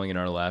it falling in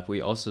our lap, we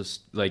also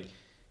like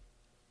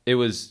it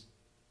was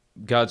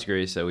God's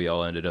grace that we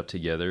all ended up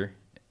together,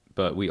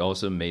 but we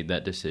also made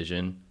that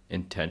decision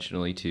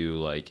intentionally to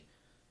like,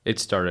 it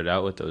started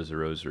out with those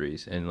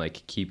rosaries and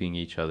like keeping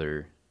each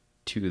other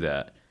to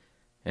that.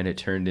 And it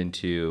turned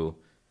into,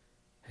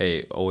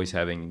 hey, always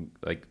having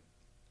like,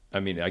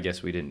 I mean, I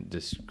guess we didn't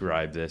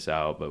describe this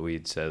out, but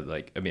we'd said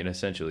like, I mean,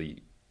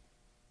 essentially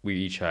we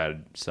each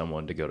had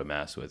someone to go to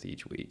mass with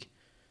each week.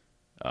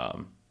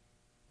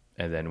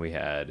 And then we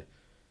had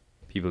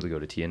people to go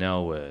to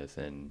TNL with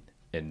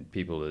and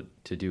people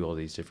to do all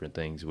these different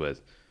things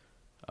with.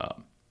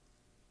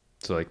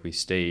 So like we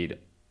stayed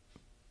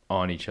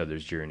on each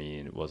other's journey,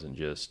 and it wasn't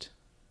just,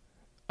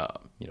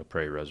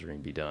 pray a rosary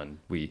and be done.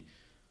 We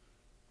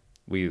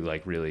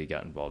like really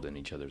got involved in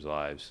each other's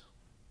lives.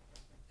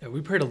 Yeah,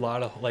 we prayed a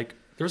lot of like,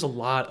 there was a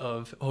lot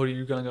of, oh, are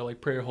you going to go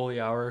like pray a holy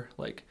hour?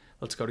 Like,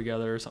 let's go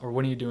together, or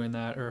when are you doing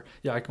that? Or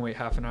yeah, I can wait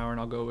half an hour and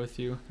I'll go with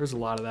you. There's a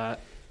lot of that.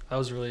 That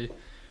was really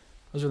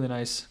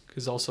nice,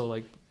 because also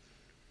like,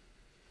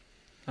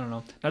 I don't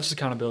know, not just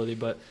accountability,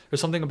 but there's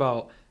something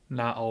about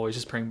not always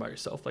just praying by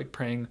yourself, like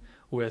praying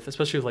with,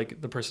 especially with like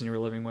the person you were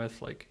living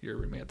with, like your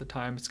roommate at the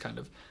time. It's kind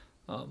of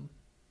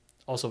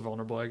also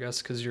vulnerable, I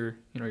guess, because you're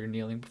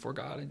kneeling before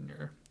God and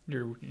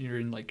you're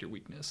in like your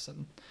weakness,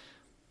 and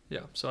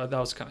yeah, so that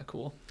was kind of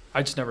cool.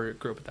 I just never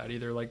grew up with that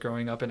either, like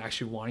growing up and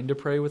actually wanting to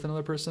pray with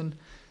another person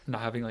and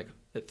not having like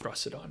it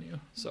thrusted on you.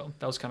 So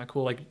that was kind of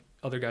cool. Like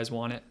other guys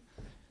want it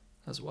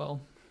as well.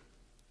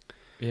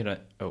 Yeah.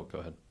 Go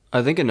ahead.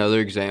 I think another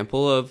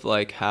example of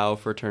like how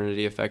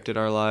fraternity affected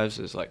our lives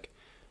is like,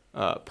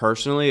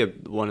 personally,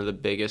 one of the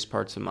biggest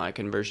parts of my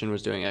conversion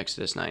was doing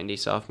Exodus 90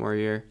 sophomore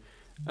year.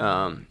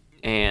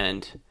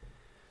 And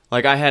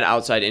like I had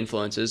outside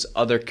influences,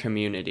 other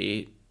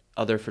fraternity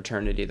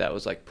that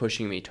was like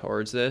pushing me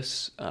towards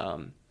this.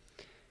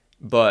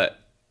 But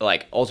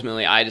like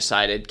ultimately I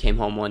came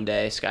home one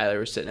day, Skylar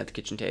was sitting at the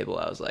kitchen table.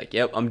 I was like,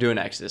 yep, I'm doing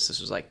Exodus.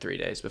 This was like 3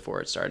 days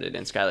before it started.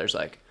 And Skylar's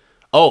like,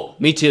 oh,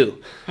 me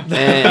too.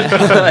 And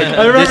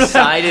like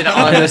decided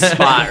on the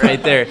spot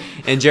right there.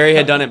 And Jerry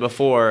had done it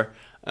before.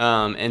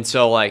 And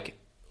so like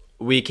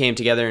we came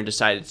together and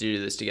decided to do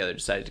this together,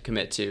 decided to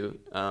commit to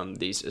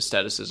these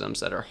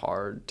asceticisms that are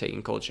hard,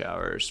 taking cold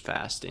showers,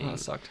 fasting. Oh, that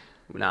sucked.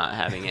 Not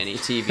having any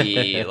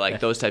TV, like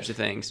those types of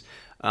things.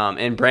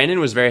 And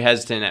Brandon was very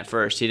hesitant at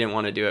first. He didn't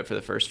want to do it for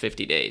the first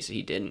 50 days.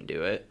 He didn't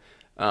do it.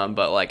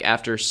 But like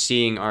after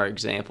seeing our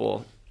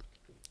example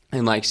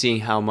and like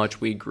seeing how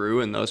much we grew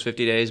in those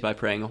 50 days by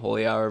praying a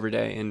holy hour every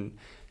day and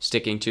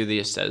sticking to the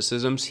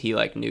asceticisms, he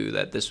like knew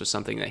that this was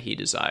something that he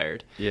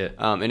desired. Yeah.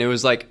 And it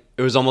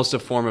was almost a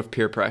form of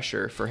peer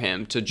pressure for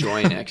him to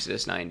join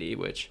Exodus 90,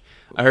 which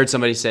I heard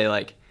somebody say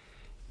like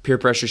peer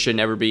pressure should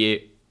never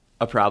be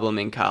a problem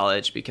in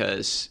college,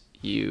 because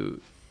you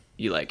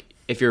like,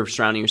 if you're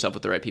surrounding yourself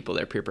with the right people,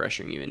 they're peer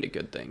pressuring you into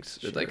good things.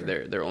 Sure. Like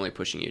they're only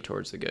pushing you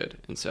towards the good.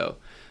 And so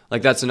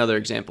like that's another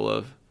example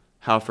of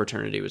how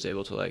fraternity was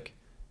able to like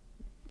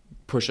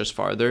push us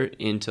farther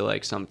into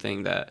like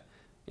something that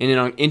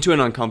into an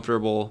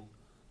uncomfortable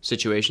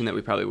situation that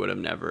we probably would have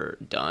never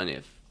done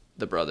if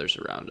the brothers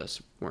around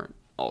us weren't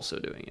also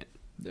doing it.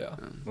 Yeah.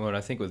 Well, and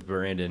I think with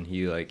Brandon,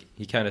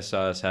 he kind of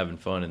saw us having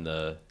fun in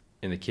the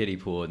kiddie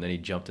pool, and then he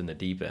jumped in the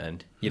deep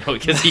end,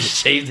 because he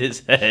shaved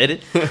his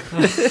head.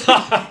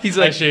 He's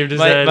like, shaved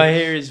his head. My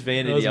hair is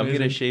vanity. I'm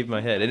amazing. gonna shave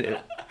my head, and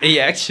he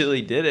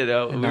actually did it.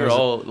 We were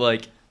all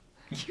like,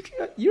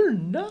 "You're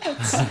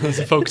nuts!" It's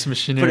a folks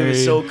machinery. But it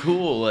was so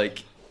cool,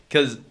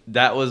 because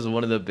that was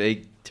one of the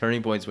big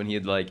turning points when he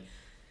had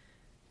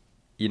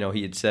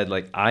he had said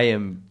I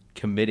am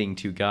committing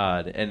to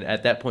God, and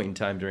at that point in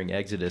time during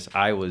Exodus,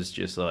 I was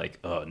just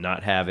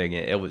not having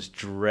it. It was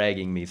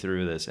dragging me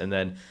through this, and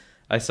then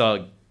I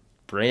saw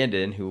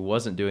Brandon, who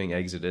wasn't doing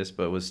Exodus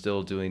but was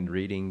still doing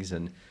readings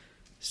and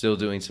still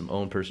doing some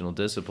own personal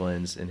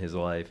disciplines in his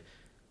life,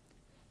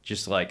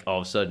 just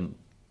all of a sudden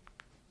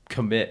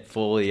commit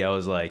fully. I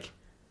was like,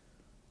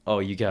 oh,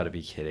 you got to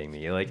be kidding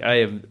me.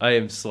 I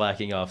am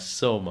slacking off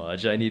so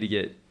much. I need to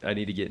get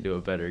into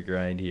a better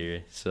grind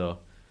here. So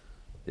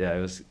yeah,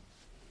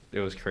 it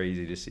was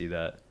crazy to see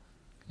that.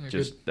 Yeah,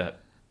 just that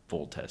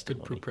full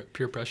testimony. Good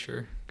peer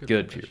pressure.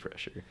 Good peer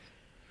pressure.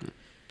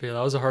 But yeah,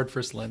 that was a hard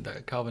first Lent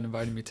that Calvin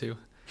invited me to.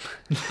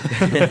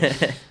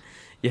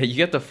 Yeah, you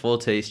got the full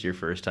taste your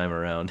first time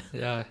around.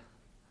 Yeah.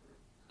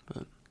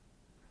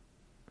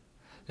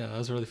 Yeah, that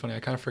was really funny.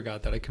 I kind of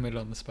forgot that I committed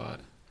on the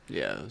spot.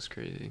 Yeah, it was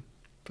crazy.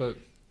 But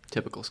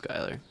Typical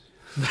Skylar.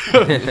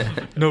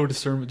 no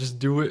discernment, just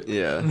do it.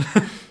 Yeah.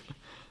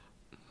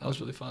 That was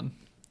really fun.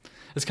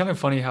 It's kind of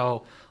funny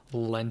how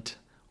Lent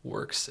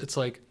works. It's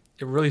it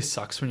really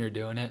sucks when you're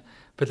doing it,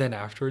 but then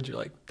afterwards you're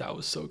like, that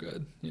was so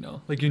good.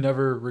 You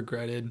never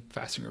regretted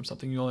fasting from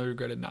something. You only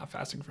regretted not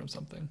fasting from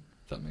something,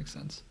 if that makes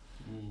sense.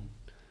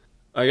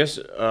 I guess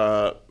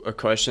a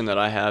question that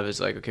I have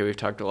is okay, we've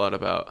talked a lot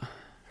about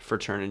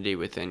fraternity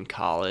within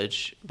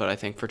college, but I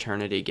think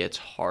fraternity gets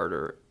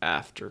harder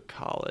after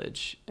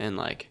college. And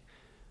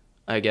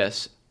I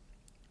guess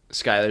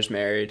Skylar's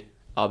married.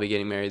 I'll be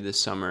getting married this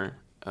summer.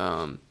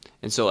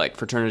 And so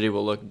fraternity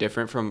will look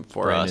different for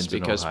Brandon's us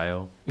because in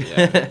Ohio.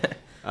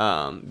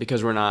 Yeah,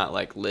 because we're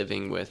not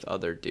living with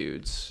other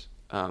dudes.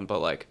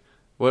 But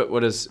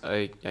what is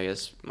I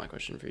guess my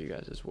question for you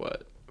guys is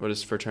what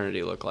does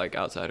fraternity look like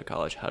outside of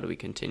college? How do we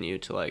continue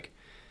to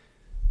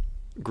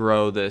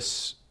grow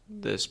this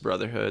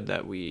brotherhood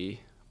that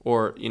we,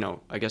 or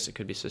I guess it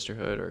could be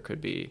sisterhood, or it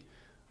could be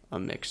a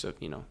mix of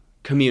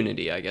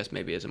community, I guess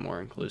maybe is a more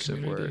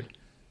inclusive word.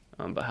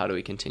 But how do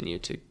we continue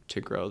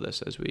to grow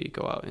this as we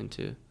go out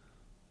into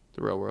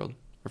the real world,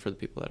 or for the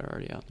people that are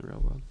already out in the real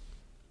world?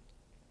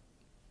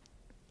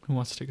 Who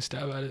wants to take a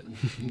stab at it?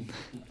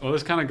 Well,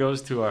 this kind of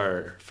goes to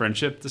our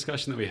friendship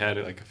discussion that we had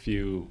a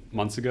few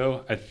months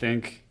ago. I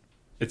think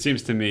it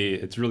seems to me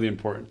it's really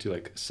important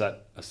to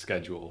set a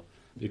schedule,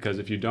 because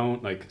if you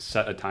don't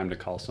set a time to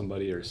call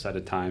somebody or set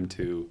a time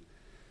to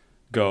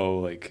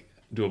go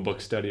do a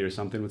book study or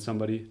something with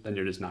somebody, then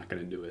you're just not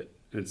going to do it.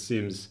 And it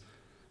seems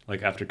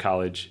after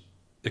college,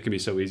 it can be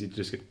so easy to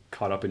just get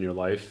caught up in your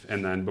life,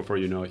 and then before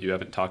you know it, you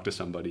haven't talked to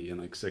somebody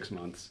in 6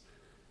 months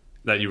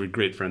that you were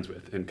great friends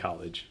with in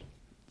college.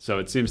 So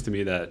it seems to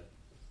me that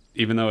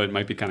even though it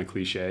might be kind of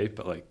cliche,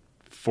 but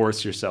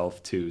force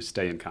yourself to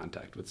stay in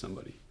contact with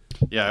somebody.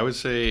 Yeah, I would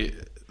say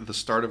the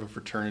start of a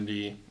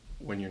fraternity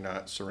when you're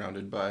not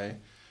surrounded by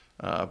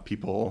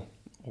people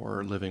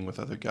or living with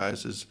other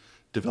guys is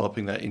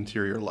developing that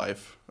interior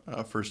life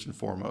first and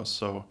foremost.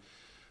 So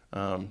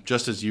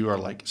just as you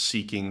are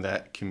seeking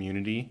that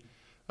community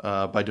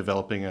by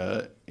developing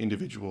a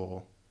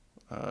individual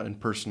and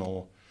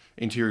personal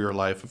interior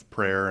life of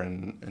prayer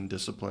and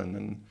discipline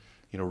and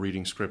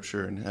reading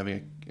scripture and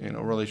having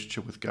a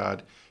relationship with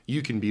God,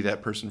 you can be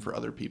that person for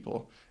other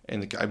people,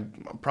 and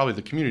probably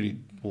the community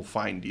will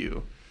find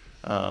you.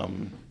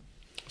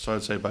 So I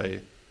would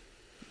say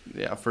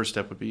first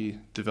step would be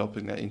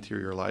developing that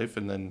interior life,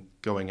 and then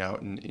going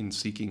out and in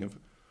seeking of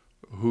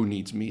who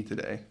needs me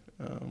today.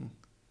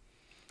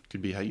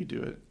 Could be how you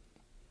do it.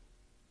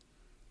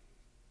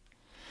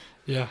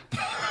 Yeah.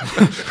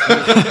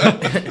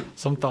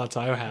 Some thoughts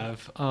I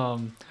have. Are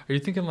you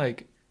thinking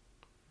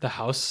the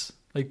house,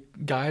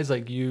 guys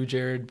like you,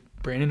 Jared,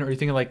 Brandon, or are you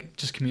thinking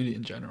just community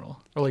in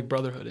general, or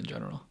brotherhood in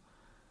general?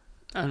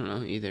 I don't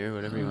know, either,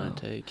 whatever you want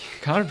to take.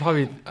 Kind of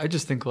probably, I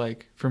just think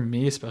for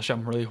me especially,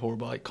 I'm really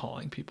horrible at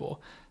calling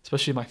people,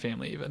 especially my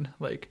family even.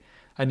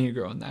 I need to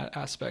grow in that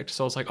aspect.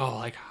 So it's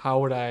how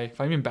would I, if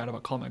I'm even bad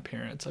about calling my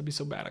parents, I'd be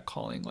so bad at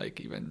calling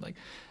even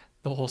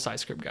the whole side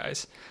script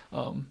guys.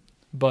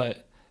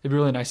 But it'd be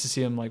really nice to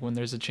see them when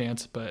there's a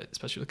chance, but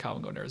especially with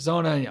Calvin going to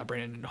Arizona and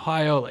Brandon in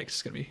Ohio,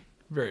 it's going to be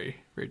very,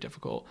 very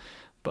difficult.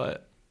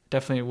 But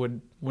definitely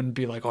wouldn't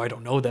be I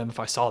don't know them. If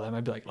I saw them,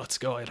 I'd be let's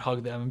go. I'd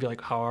hug them and be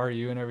how are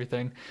you and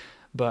everything.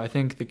 But I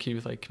think the key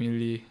with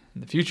community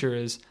in the future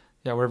is,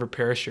 wherever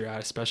parish you're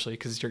at, especially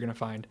because you're going to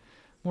find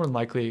more than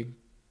likely a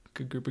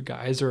good group of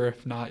guys, or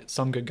if not,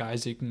 some good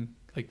guys that you can,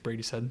 like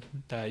Brady said,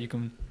 that you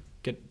can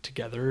get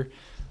together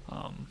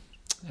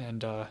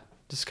and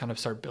just kind of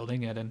start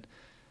building it. And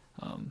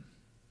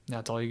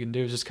that's all you can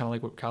do is just kind of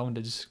like what Calvin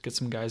did, just get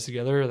some guys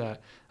together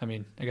that, I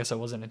mean, I guess that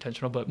wasn't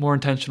intentional, but more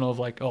intentional of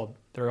like, oh,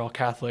 they're all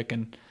Catholic,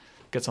 and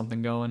get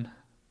something going.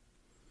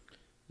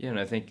 Yeah, and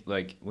I think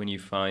like when you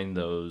find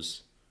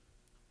those,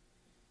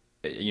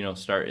 you know,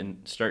 start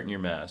in your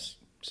mass.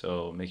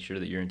 So make sure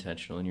that you're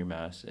intentional in your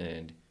mass,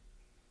 and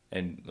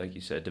like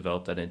you said,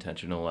 develop that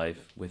intentional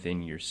life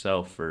within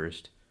yourself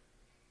first,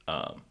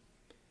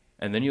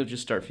 and then you'll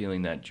just start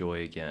feeling that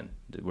joy again,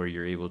 where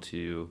you're able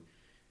to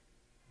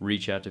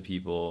reach out to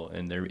people,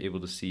 and they're able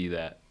to see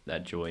that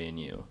joy in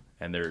you,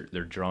 and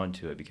they're drawn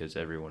to it because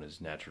everyone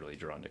is naturally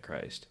drawn to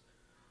Christ,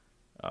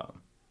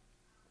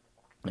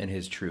 and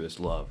His truest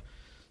love.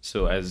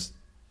 So as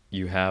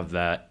you have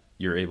that,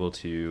 you're able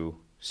to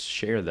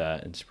share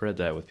that and spread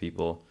that with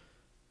people,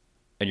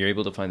 and you're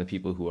able to find the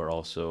people who are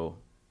also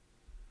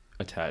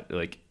attached,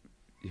 like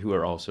who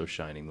are also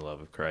shining the love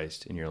of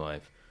Christ in your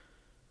life.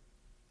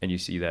 And you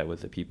see that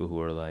with the people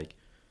who are like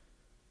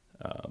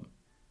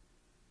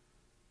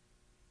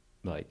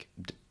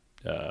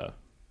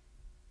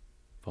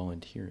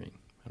volunteering.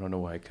 I don't know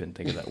why I couldn't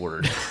think of that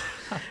word.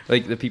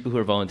 Like the people who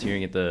are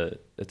volunteering at the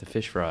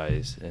fish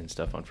fries and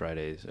stuff on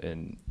Fridays,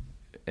 and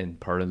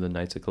part of the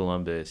Knights of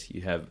Columbus.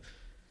 You have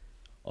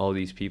all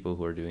these people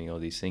who are doing all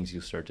these things.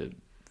 You start to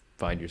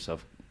find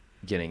yourself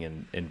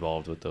getting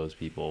involved with those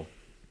people,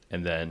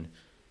 and then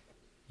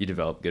you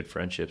develop good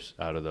friendships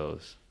out of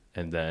those.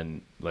 And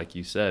then, like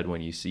you said,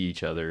 when you see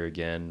each other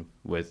again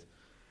with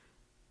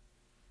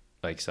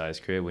like Size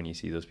Crib, when you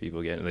see those people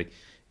again, like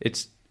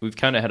we've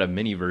kind of had a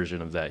mini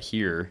version of that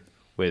here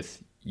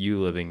with you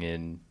living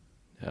in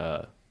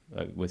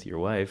with your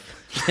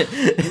wife,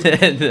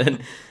 and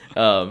then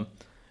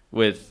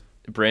with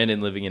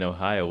Brandon living in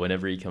Ohio.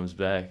 Whenever he comes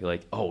back,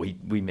 like, oh,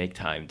 we make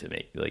time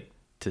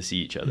to see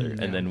each other,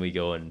 and then we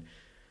go and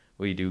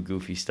we do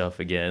goofy stuff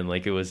again.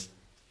 Like it was,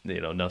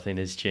 nothing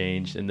has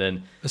changed. And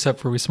then except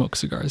for we smoke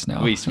cigars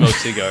now. We smoke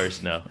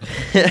cigars now,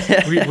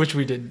 which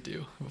we didn't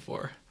do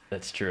before.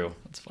 That's true.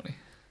 That's funny.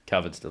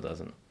 Calvin still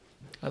doesn't.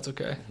 That's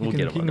okay. We'll he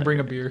get him. He on can bring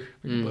that. a beer.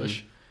 Bring a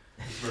bush.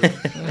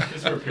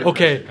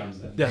 Okay.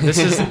 Yeah,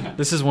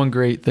 this is one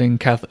great thing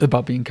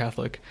about being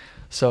Catholic.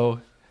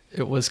 So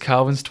it was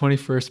Calvin's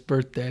 21st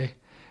birthday,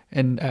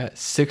 and at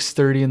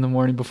 6:30 in the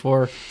morning,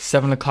 before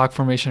 7 o'clock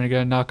formation, I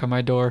get a knock on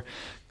my door.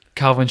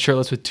 Calvin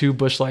shirtless with 2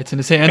 bush lights in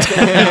his hands.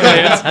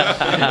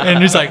 And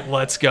he's like,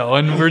 let's go.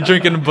 And we're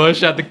drinking a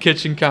bush at the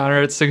kitchen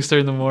counter at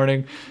 6:30 in the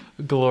morning.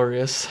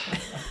 Glorious.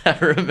 I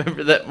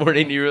remember that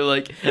morning you were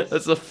like,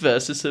 that's the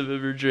fastest I've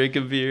ever drank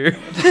a beer.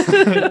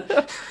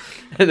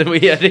 And then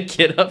we had to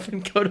get up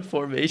and go to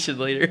formation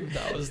later.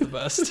 That was the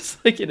best.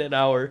 Just like in an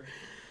hour.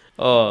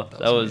 Oh,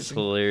 that was amazing.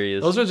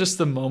 hilarious. Those are just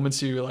the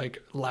moments you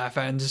like laugh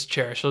at and just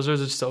cherish. Those are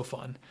just so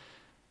fun.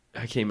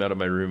 I came out of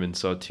my room and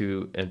saw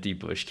 2 empty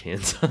bush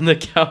cans on the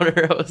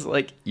counter. I was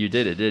like, you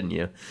did it, didn't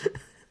you?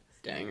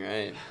 Dang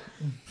right.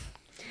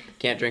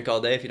 Can't drink all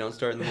day if you don't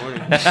start in the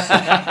morning.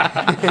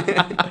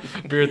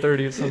 Beer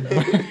 30 at some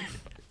point.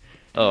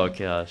 Oh,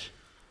 gosh.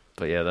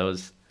 But yeah,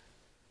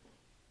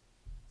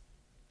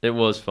 it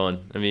was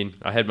fun. I mean,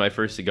 I had my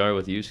first cigar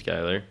with you,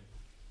 Skylar.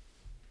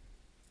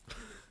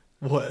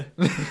 What?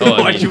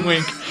 Oh, Why'd you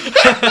wink?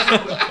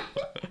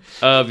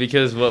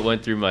 Because what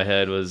went through my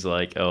head was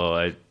like,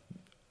 oh,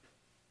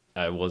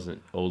 I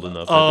wasn't old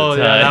enough at the Oh, time.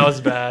 yeah, that was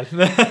bad.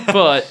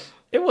 But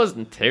it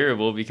wasn't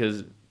terrible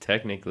because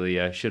technically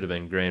I should have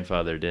been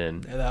grandfathered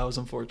in. Yeah, that was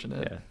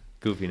unfortunate. Yeah,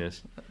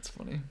 goofiness. That's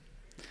funny.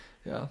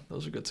 Yeah,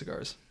 those are good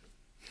cigars.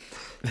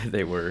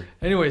 They were.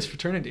 Anyways,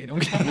 fraternity. Don't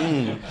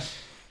get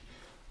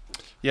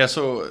Yeah,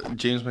 so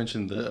James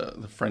mentioned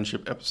the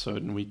friendship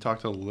episode, and we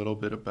talked a little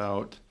bit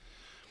about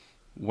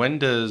when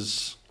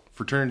does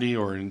fraternity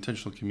or an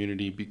intentional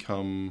community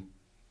become,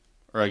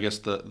 or I guess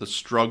the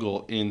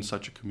struggle in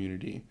such a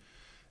community.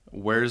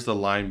 Where's the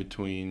line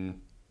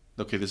between,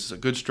 okay, this is a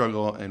good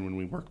struggle, and when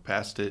we work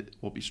past it,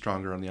 we'll be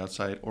stronger on the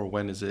outside, or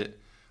when is it,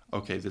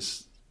 okay,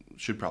 this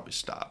should probably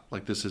stop,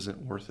 like this isn't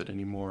worth it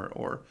anymore,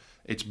 or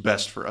it's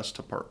best for us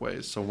to part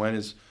ways. So when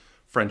is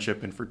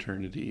friendship and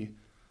fraternity,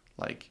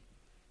 like,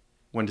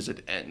 when does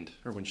it end,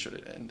 or when should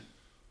it end?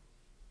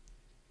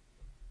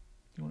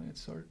 You want to get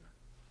started?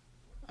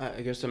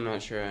 I guess I'm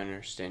not sure I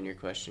understand your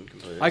question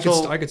completely. I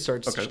could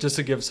start okay. just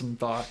to give some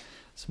thought.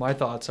 So my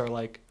thoughts are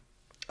like,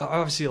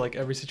 obviously, like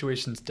every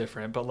situation's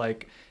different, but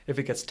like if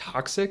it gets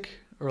toxic,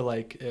 or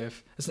like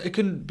if it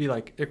couldn't be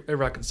like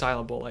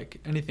irreconcilable, like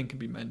anything can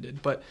be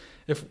mended. But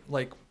if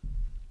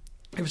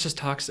it's just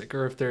toxic,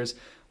 or if there's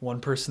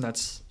one person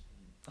that's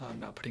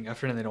not putting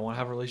effort and they don't want to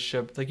have a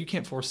relationship, like you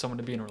can't force someone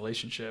to be in a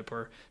relationship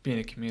or be in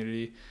a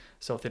community.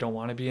 So if they don't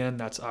want to be in,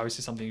 that's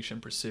obviously something you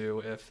shouldn't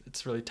pursue. If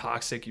it's really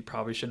toxic, you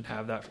probably shouldn't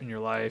have that in your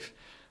life.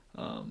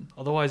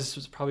 Otherwise, this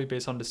was probably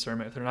based on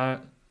discernment. If they're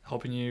not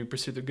helping you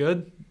pursue the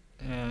good,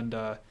 and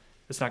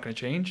it's not going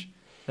to change,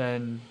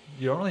 then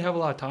you don't really have a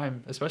lot of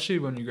time, especially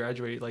when you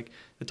graduate. Like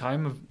the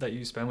time that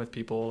you spend with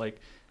people,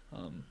 like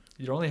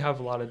you don't really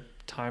have a lot of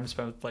time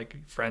spent with like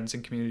friends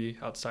and community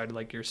outside of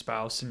like your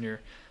spouse and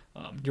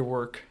your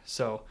work.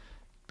 So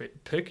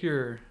pick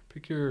your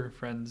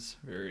friends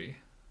very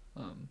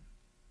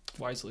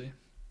wisely.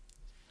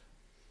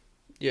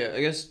 Yeah,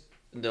 I guess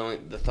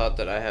the thought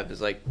that I have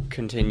is like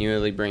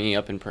continually bringing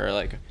up in prayer,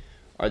 like,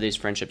 are these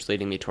friendships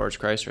leading me towards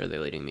Christ, or are they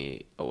leading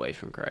me away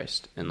from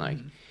Christ? And like,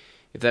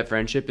 if that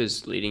friendship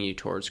is leading you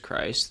towards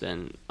Christ,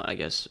 then I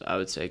guess I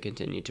would say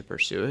continue to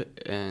pursue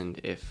it. And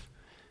if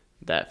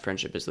that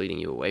friendship is leading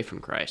you away from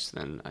Christ,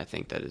 then I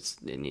think that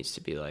it needs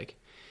to be like,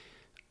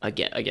 I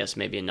guess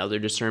maybe another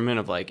discernment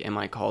of like, am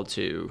I called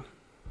to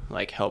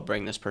like help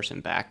bring this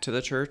person back to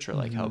the church, or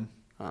like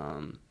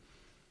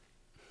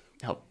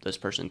help this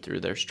person through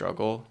their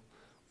struggle,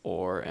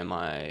 or am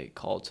I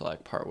called to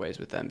like part ways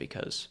with them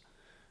because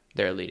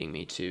they're leading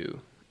me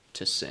to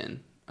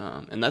sin?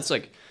 And that's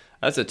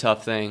a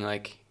tough thing,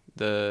 like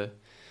the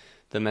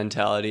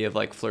mentality of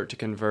like flirt to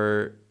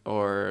convert,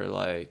 or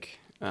like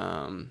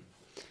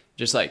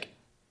just like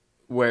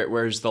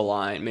where's the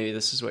line? Maybe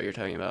this is what you're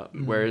talking about.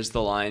 Where's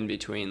the line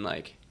between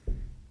like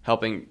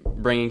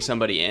bringing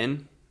somebody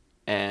in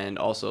and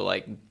also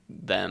like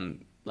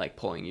them like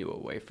pulling you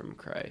away from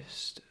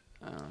Christ?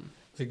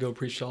 Like go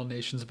preach to all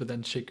nations, but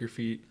then shake your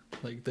feet,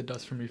 like the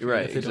dust from your feet,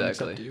 Right, if they don't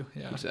exactly. accept you.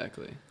 Yeah,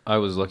 Exactly. I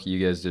was lucky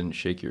you guys didn't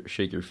shake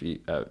your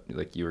feet.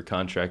 Like you were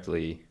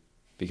contractually,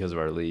 because of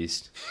our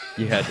lease,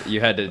 you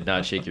had to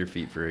not shake your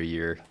feet for a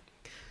year,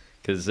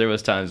 because there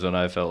was times when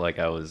I felt like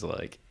I was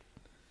like,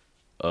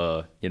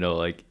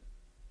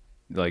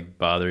 like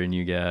bothering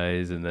you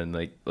guys, and then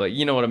like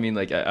you know what I mean.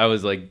 Like I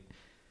was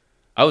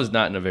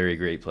not in a very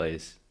great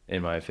place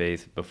in my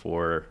faith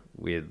before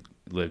we had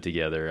lived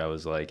together. I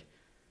was like,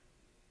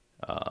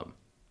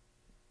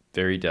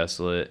 very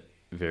desolate,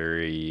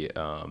 very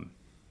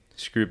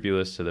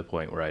scrupulous, to the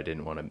point where I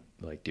didn't want to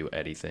like do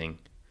anything,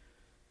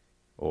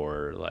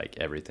 or like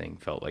everything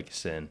felt like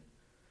sin.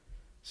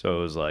 So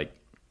it was like,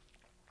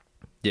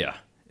 yeah,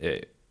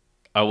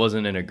 I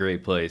wasn't in a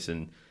great place,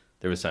 and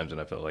there was times when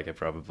I felt like I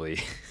probably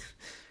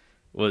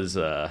was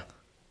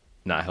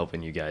not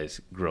helping you guys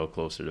grow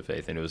closer to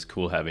faith. And it was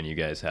cool having you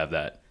guys have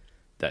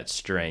that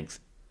strength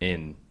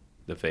in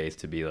the faith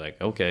to be like,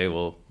 okay,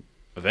 well,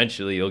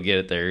 eventually you'll get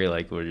it there.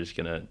 Like, we're just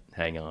gonna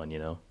hang on, you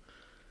know.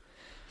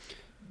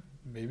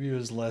 maybe it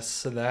was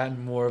less of that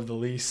and more of the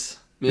lease.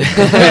 Yeah.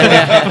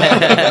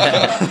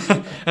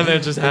 And then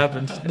it just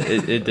happened.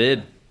 It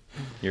did.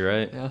 You're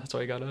right. Yeah, that's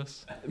why he got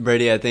us.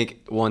 Brady, I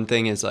think one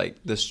thing is like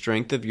the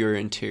strength of your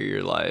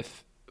interior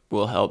life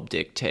will help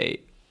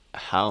dictate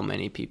how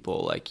many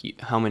people like you,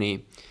 how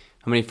many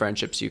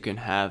friendships you can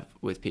have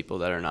with people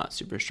that are not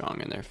super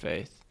strong in their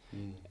faith.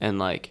 And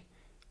like,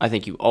 I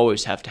think you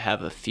always have to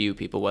have a few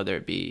people, whether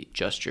it be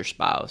just your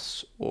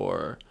spouse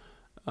or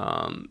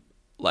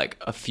like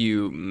a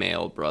few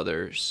male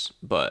brothers.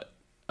 But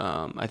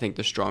I think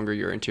the stronger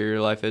your interior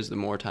life is, the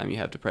more time you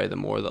have to pray, the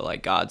more that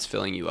like God's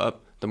filling you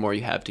up, the more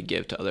you have to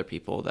give to other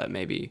people that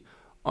maybe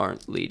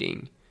aren't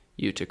leading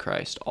you to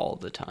Christ all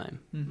the time.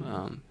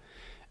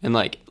 And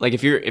like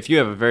if you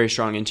have a very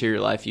strong interior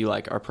life, you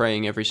like are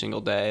praying every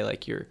single day,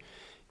 like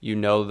you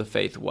know the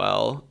faith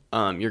well,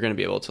 you're going to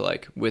be able to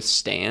like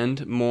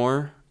withstand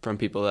more from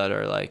people that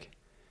are like,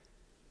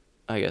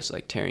 I guess,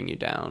 like tearing you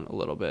down a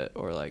little bit,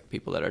 or like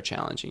people that are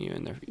challenging you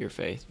in your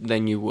faith,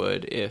 than you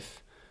would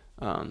if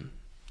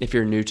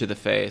you're new to the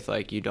faith,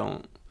 like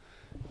you're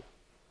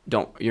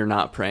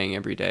not praying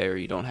every day, or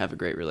you don't have a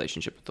great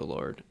relationship with the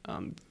Lord.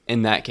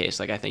 In that case,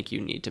 like I think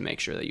you need to make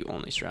sure that you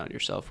only surround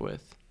yourself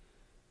with,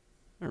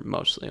 or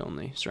mostly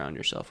only surround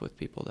yourself with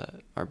people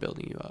that are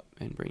building you up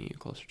and bringing you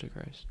closer to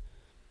Christ.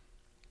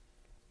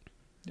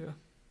 Yeah.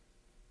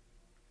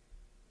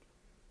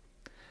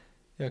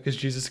 Yeah, because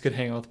Jesus could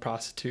hang out with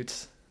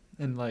prostitutes,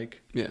 and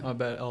like, Yeah. I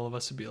bet all of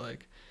us would be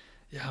like,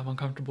 yeah, I'm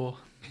uncomfortable.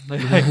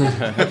 Like,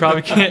 I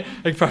probably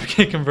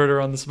can't convert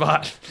her on the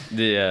spot.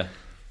 Yeah.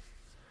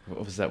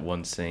 What was that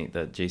one saint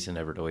that Jason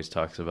Everett always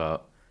talks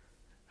about?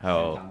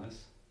 How? St.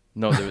 Thomas?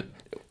 No,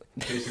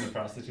 Chasing the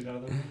prostitute out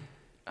of the room?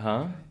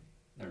 huh?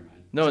 Never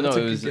mind. No, That's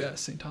it a was good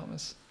guess, St.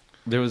 Thomas.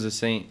 there was a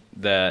saint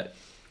that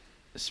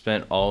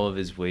spent all of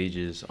his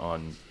wages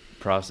on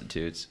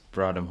prostitutes,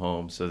 brought him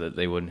home so that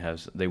they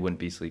wouldn't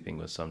be sleeping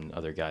with some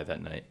other guy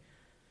that night,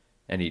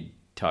 and he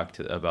talked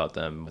about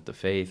them with the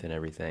faith and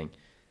everything.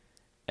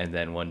 And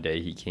then one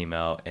day he came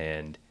out,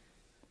 and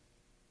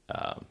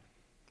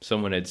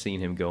someone had seen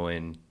him go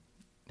in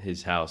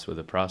his house with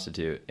a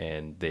prostitute,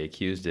 and they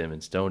accused him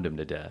and stoned him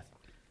to death,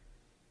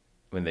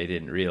 when they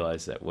didn't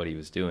realize that what he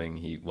was doing,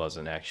 he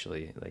wasn't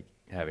actually like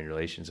having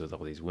relations with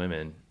all these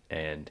women.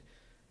 And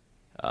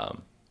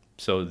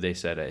so they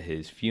said at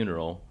his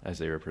funeral, as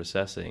they were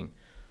processing,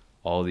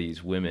 all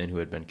these women who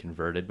had been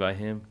converted by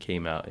him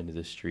came out into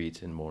the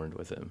streets and mourned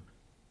with him.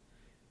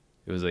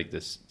 It was like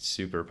this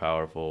super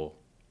powerful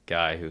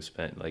guy who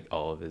spent like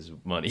all of his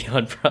money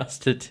on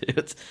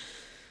prostitutes.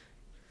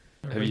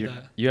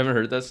 You haven't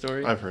heard that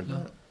story? I've heard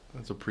that.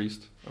 That's a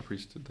priest. A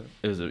priest did that.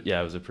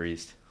 It was a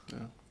priest.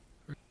 Yeah.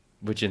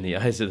 Which in the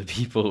eyes of the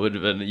people would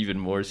have been even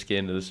more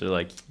scandalous. They're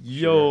like,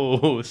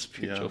 yo,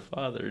 spiritual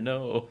father,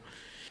 no.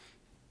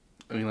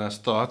 Any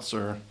last thoughts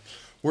or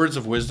words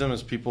of wisdom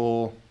as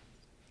people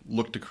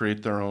look to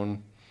create their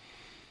own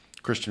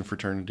Christian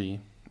fraternity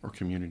or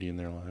community in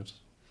their lives?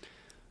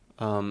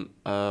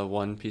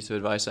 One piece of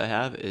advice I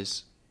have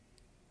is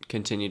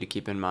continue to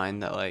keep in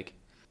mind that, like,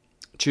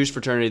 choose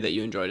fraternity that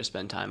you enjoy to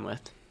spend time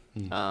with.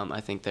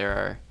 I think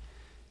there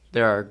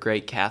are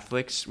great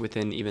Catholics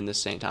within even the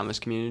St. Thomas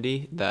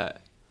community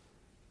that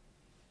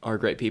are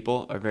great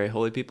people, are very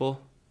holy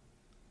people,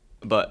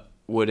 but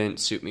wouldn't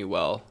suit me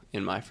well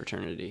in my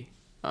fraternity,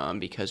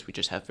 because we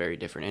just have very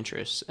different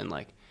interests, and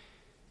like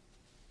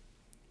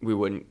we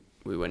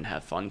wouldn't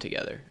have fun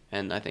together.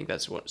 And I think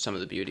that's what some of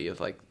the beauty of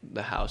like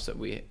the house that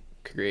we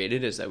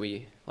created is that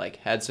we like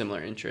had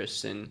similar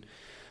interests in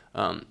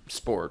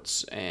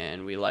sports,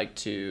 and we like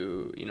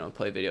to, you know,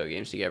 play video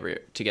games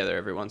together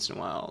every once in a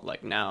while.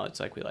 Like now it's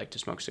like we like to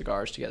smoke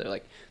cigars together,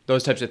 like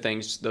those types of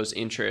things. Those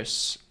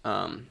interests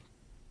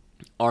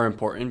are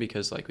important,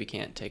 because like we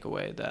can't take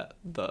away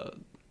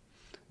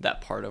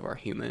that part of our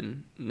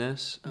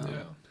humanness.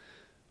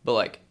 But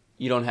like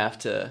you don't have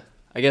to.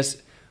 I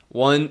guess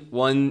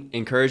one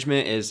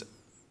encouragement is,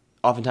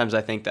 oftentimes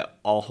I think that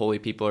all holy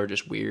people are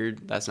just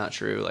weird. That's not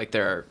true. Like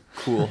there are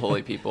cool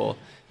holy people.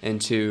 And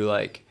two,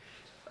 like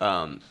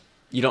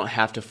you don't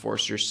have to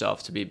force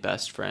yourself to be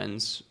best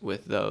friends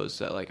with those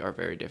that like are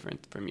very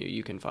different from you.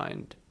 You can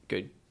find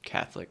good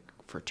Catholic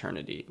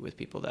fraternity with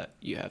people that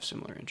you have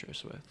similar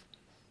interests with.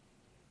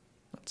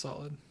 That's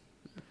solid.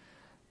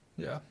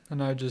 Yeah,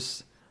 and I'd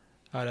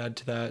add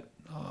to that.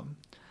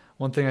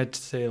 One thing I'd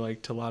say,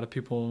 like, to a lot of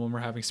people when we're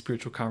having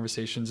spiritual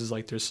conversations is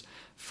like there's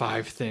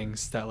 5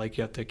 things that like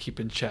you have to keep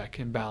in check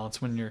and balance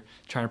when you're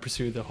trying to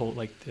pursue the whole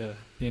like the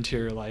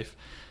interior life.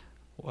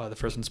 The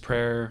first one's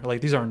prayer.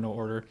 Like these are in no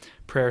order: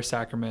 prayer,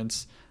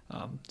 sacraments,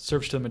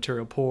 service to the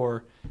material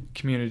poor,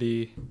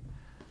 community.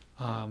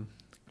 I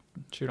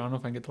don't know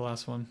if I can get the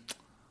last one.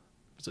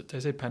 Did I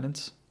say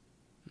penance?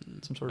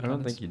 Some sort of I don't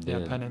penance? think you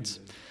did. Yeah, penance.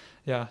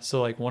 Yeah,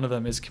 so like one of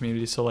them is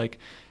community. So like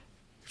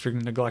if you're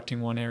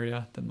neglecting one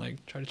area, then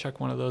like try to check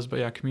one of those. But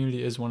yeah,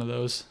 community is one of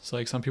those. So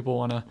like some people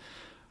want to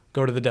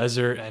go to the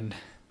desert and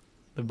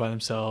live by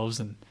themselves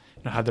and,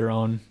 you know, have their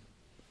own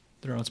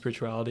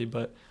spirituality,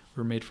 but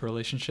we're made for a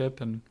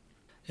relationship. And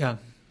yeah,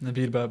 and the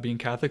beauty about being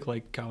Catholic,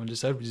 like Calvin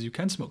just said, is you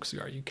can smoke a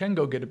cigar, you can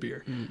go get a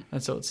beer,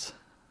 and so it's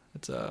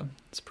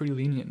pretty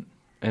lenient.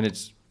 And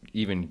it's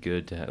even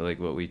good to have, like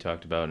what we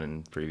talked about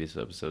in previous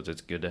episodes,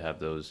 it's good to have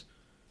those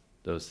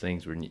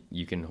things where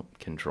you can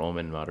control them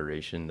in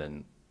moderation,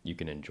 then you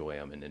can enjoy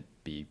them and it'd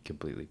be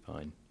completely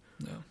fine.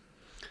 Yeah.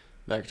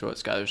 Back to what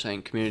Skylar was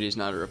saying, community is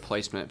not a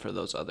replacement for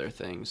those other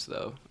things,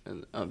 though,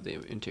 of the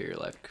interior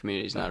life.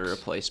 Community is not a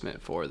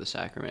replacement for the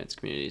sacraments.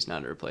 Community is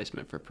not a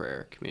replacement for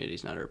prayer. Community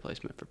is not a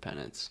replacement for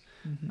penance.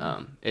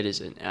 It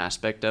is an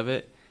aspect of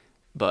it,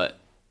 but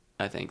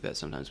I think that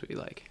sometimes we are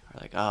like,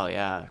 oh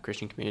yeah,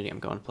 Christian community, I'm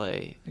going to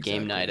play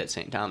game night at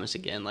St. Thomas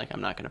again. Like,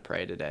 I'm not going to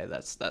pray today.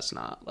 That's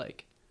not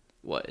like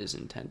what is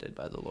intended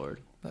by the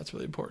Lord. That's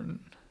really important.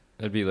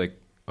 That'd be like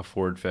a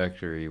Ford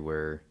factory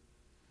where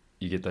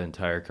you get the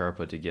entire car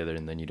put together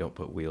and then you don't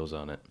put wheels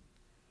on it.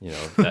 You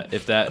know,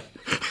 if that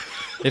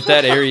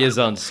area is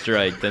on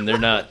strike, then they're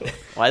not.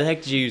 Why the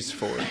heck did you use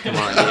Ford? Come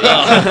on, dude.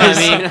 I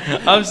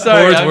mean, I'm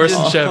sorry. Ford's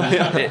worse than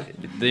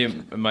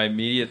Chevy. My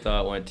immediate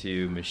thought went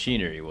to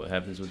machinery. What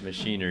happens with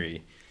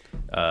machinery?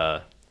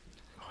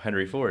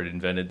 Henry Ford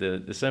invented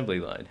the assembly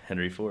line.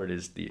 Henry Ford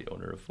is the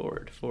owner of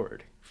Ford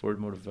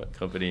Motor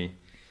Company.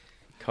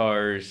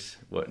 Cars.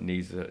 What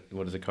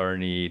does a car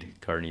need?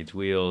 Car needs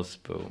wheels.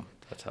 Boom.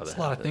 That's how That's that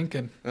a lot of happens.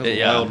 thinking. That was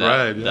a wild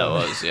ride. Yeah. That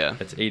was, yeah.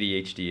 That's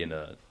ADHD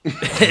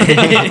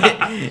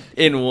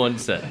in one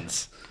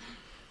sentence.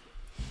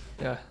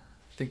 Yeah,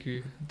 I think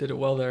you did it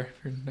well there.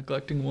 If you're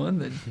neglecting one,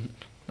 then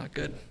not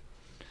good.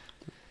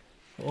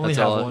 We'll only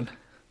have one.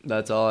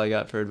 That's all I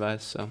got for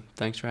advice. So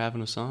thanks for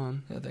having us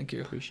on. Yeah, thank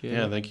you. Appreciate it.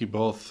 Yeah, thank you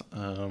both.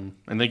 And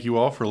thank you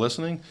all for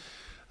listening.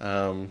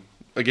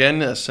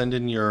 Again, send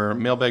in your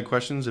mailbag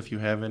questions if you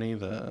have any.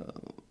 The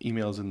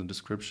email's in the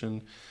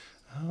description.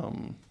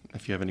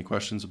 If you have any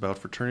questions about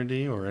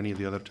fraternity or any of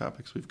the other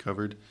topics we've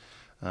covered.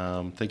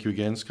 Thank you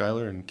again,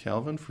 Skylar and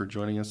Calvin, for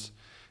joining us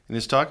in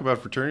this talk about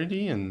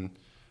fraternity. And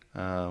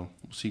we'll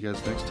see you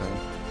guys next time.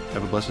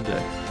 Have a blessed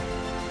day.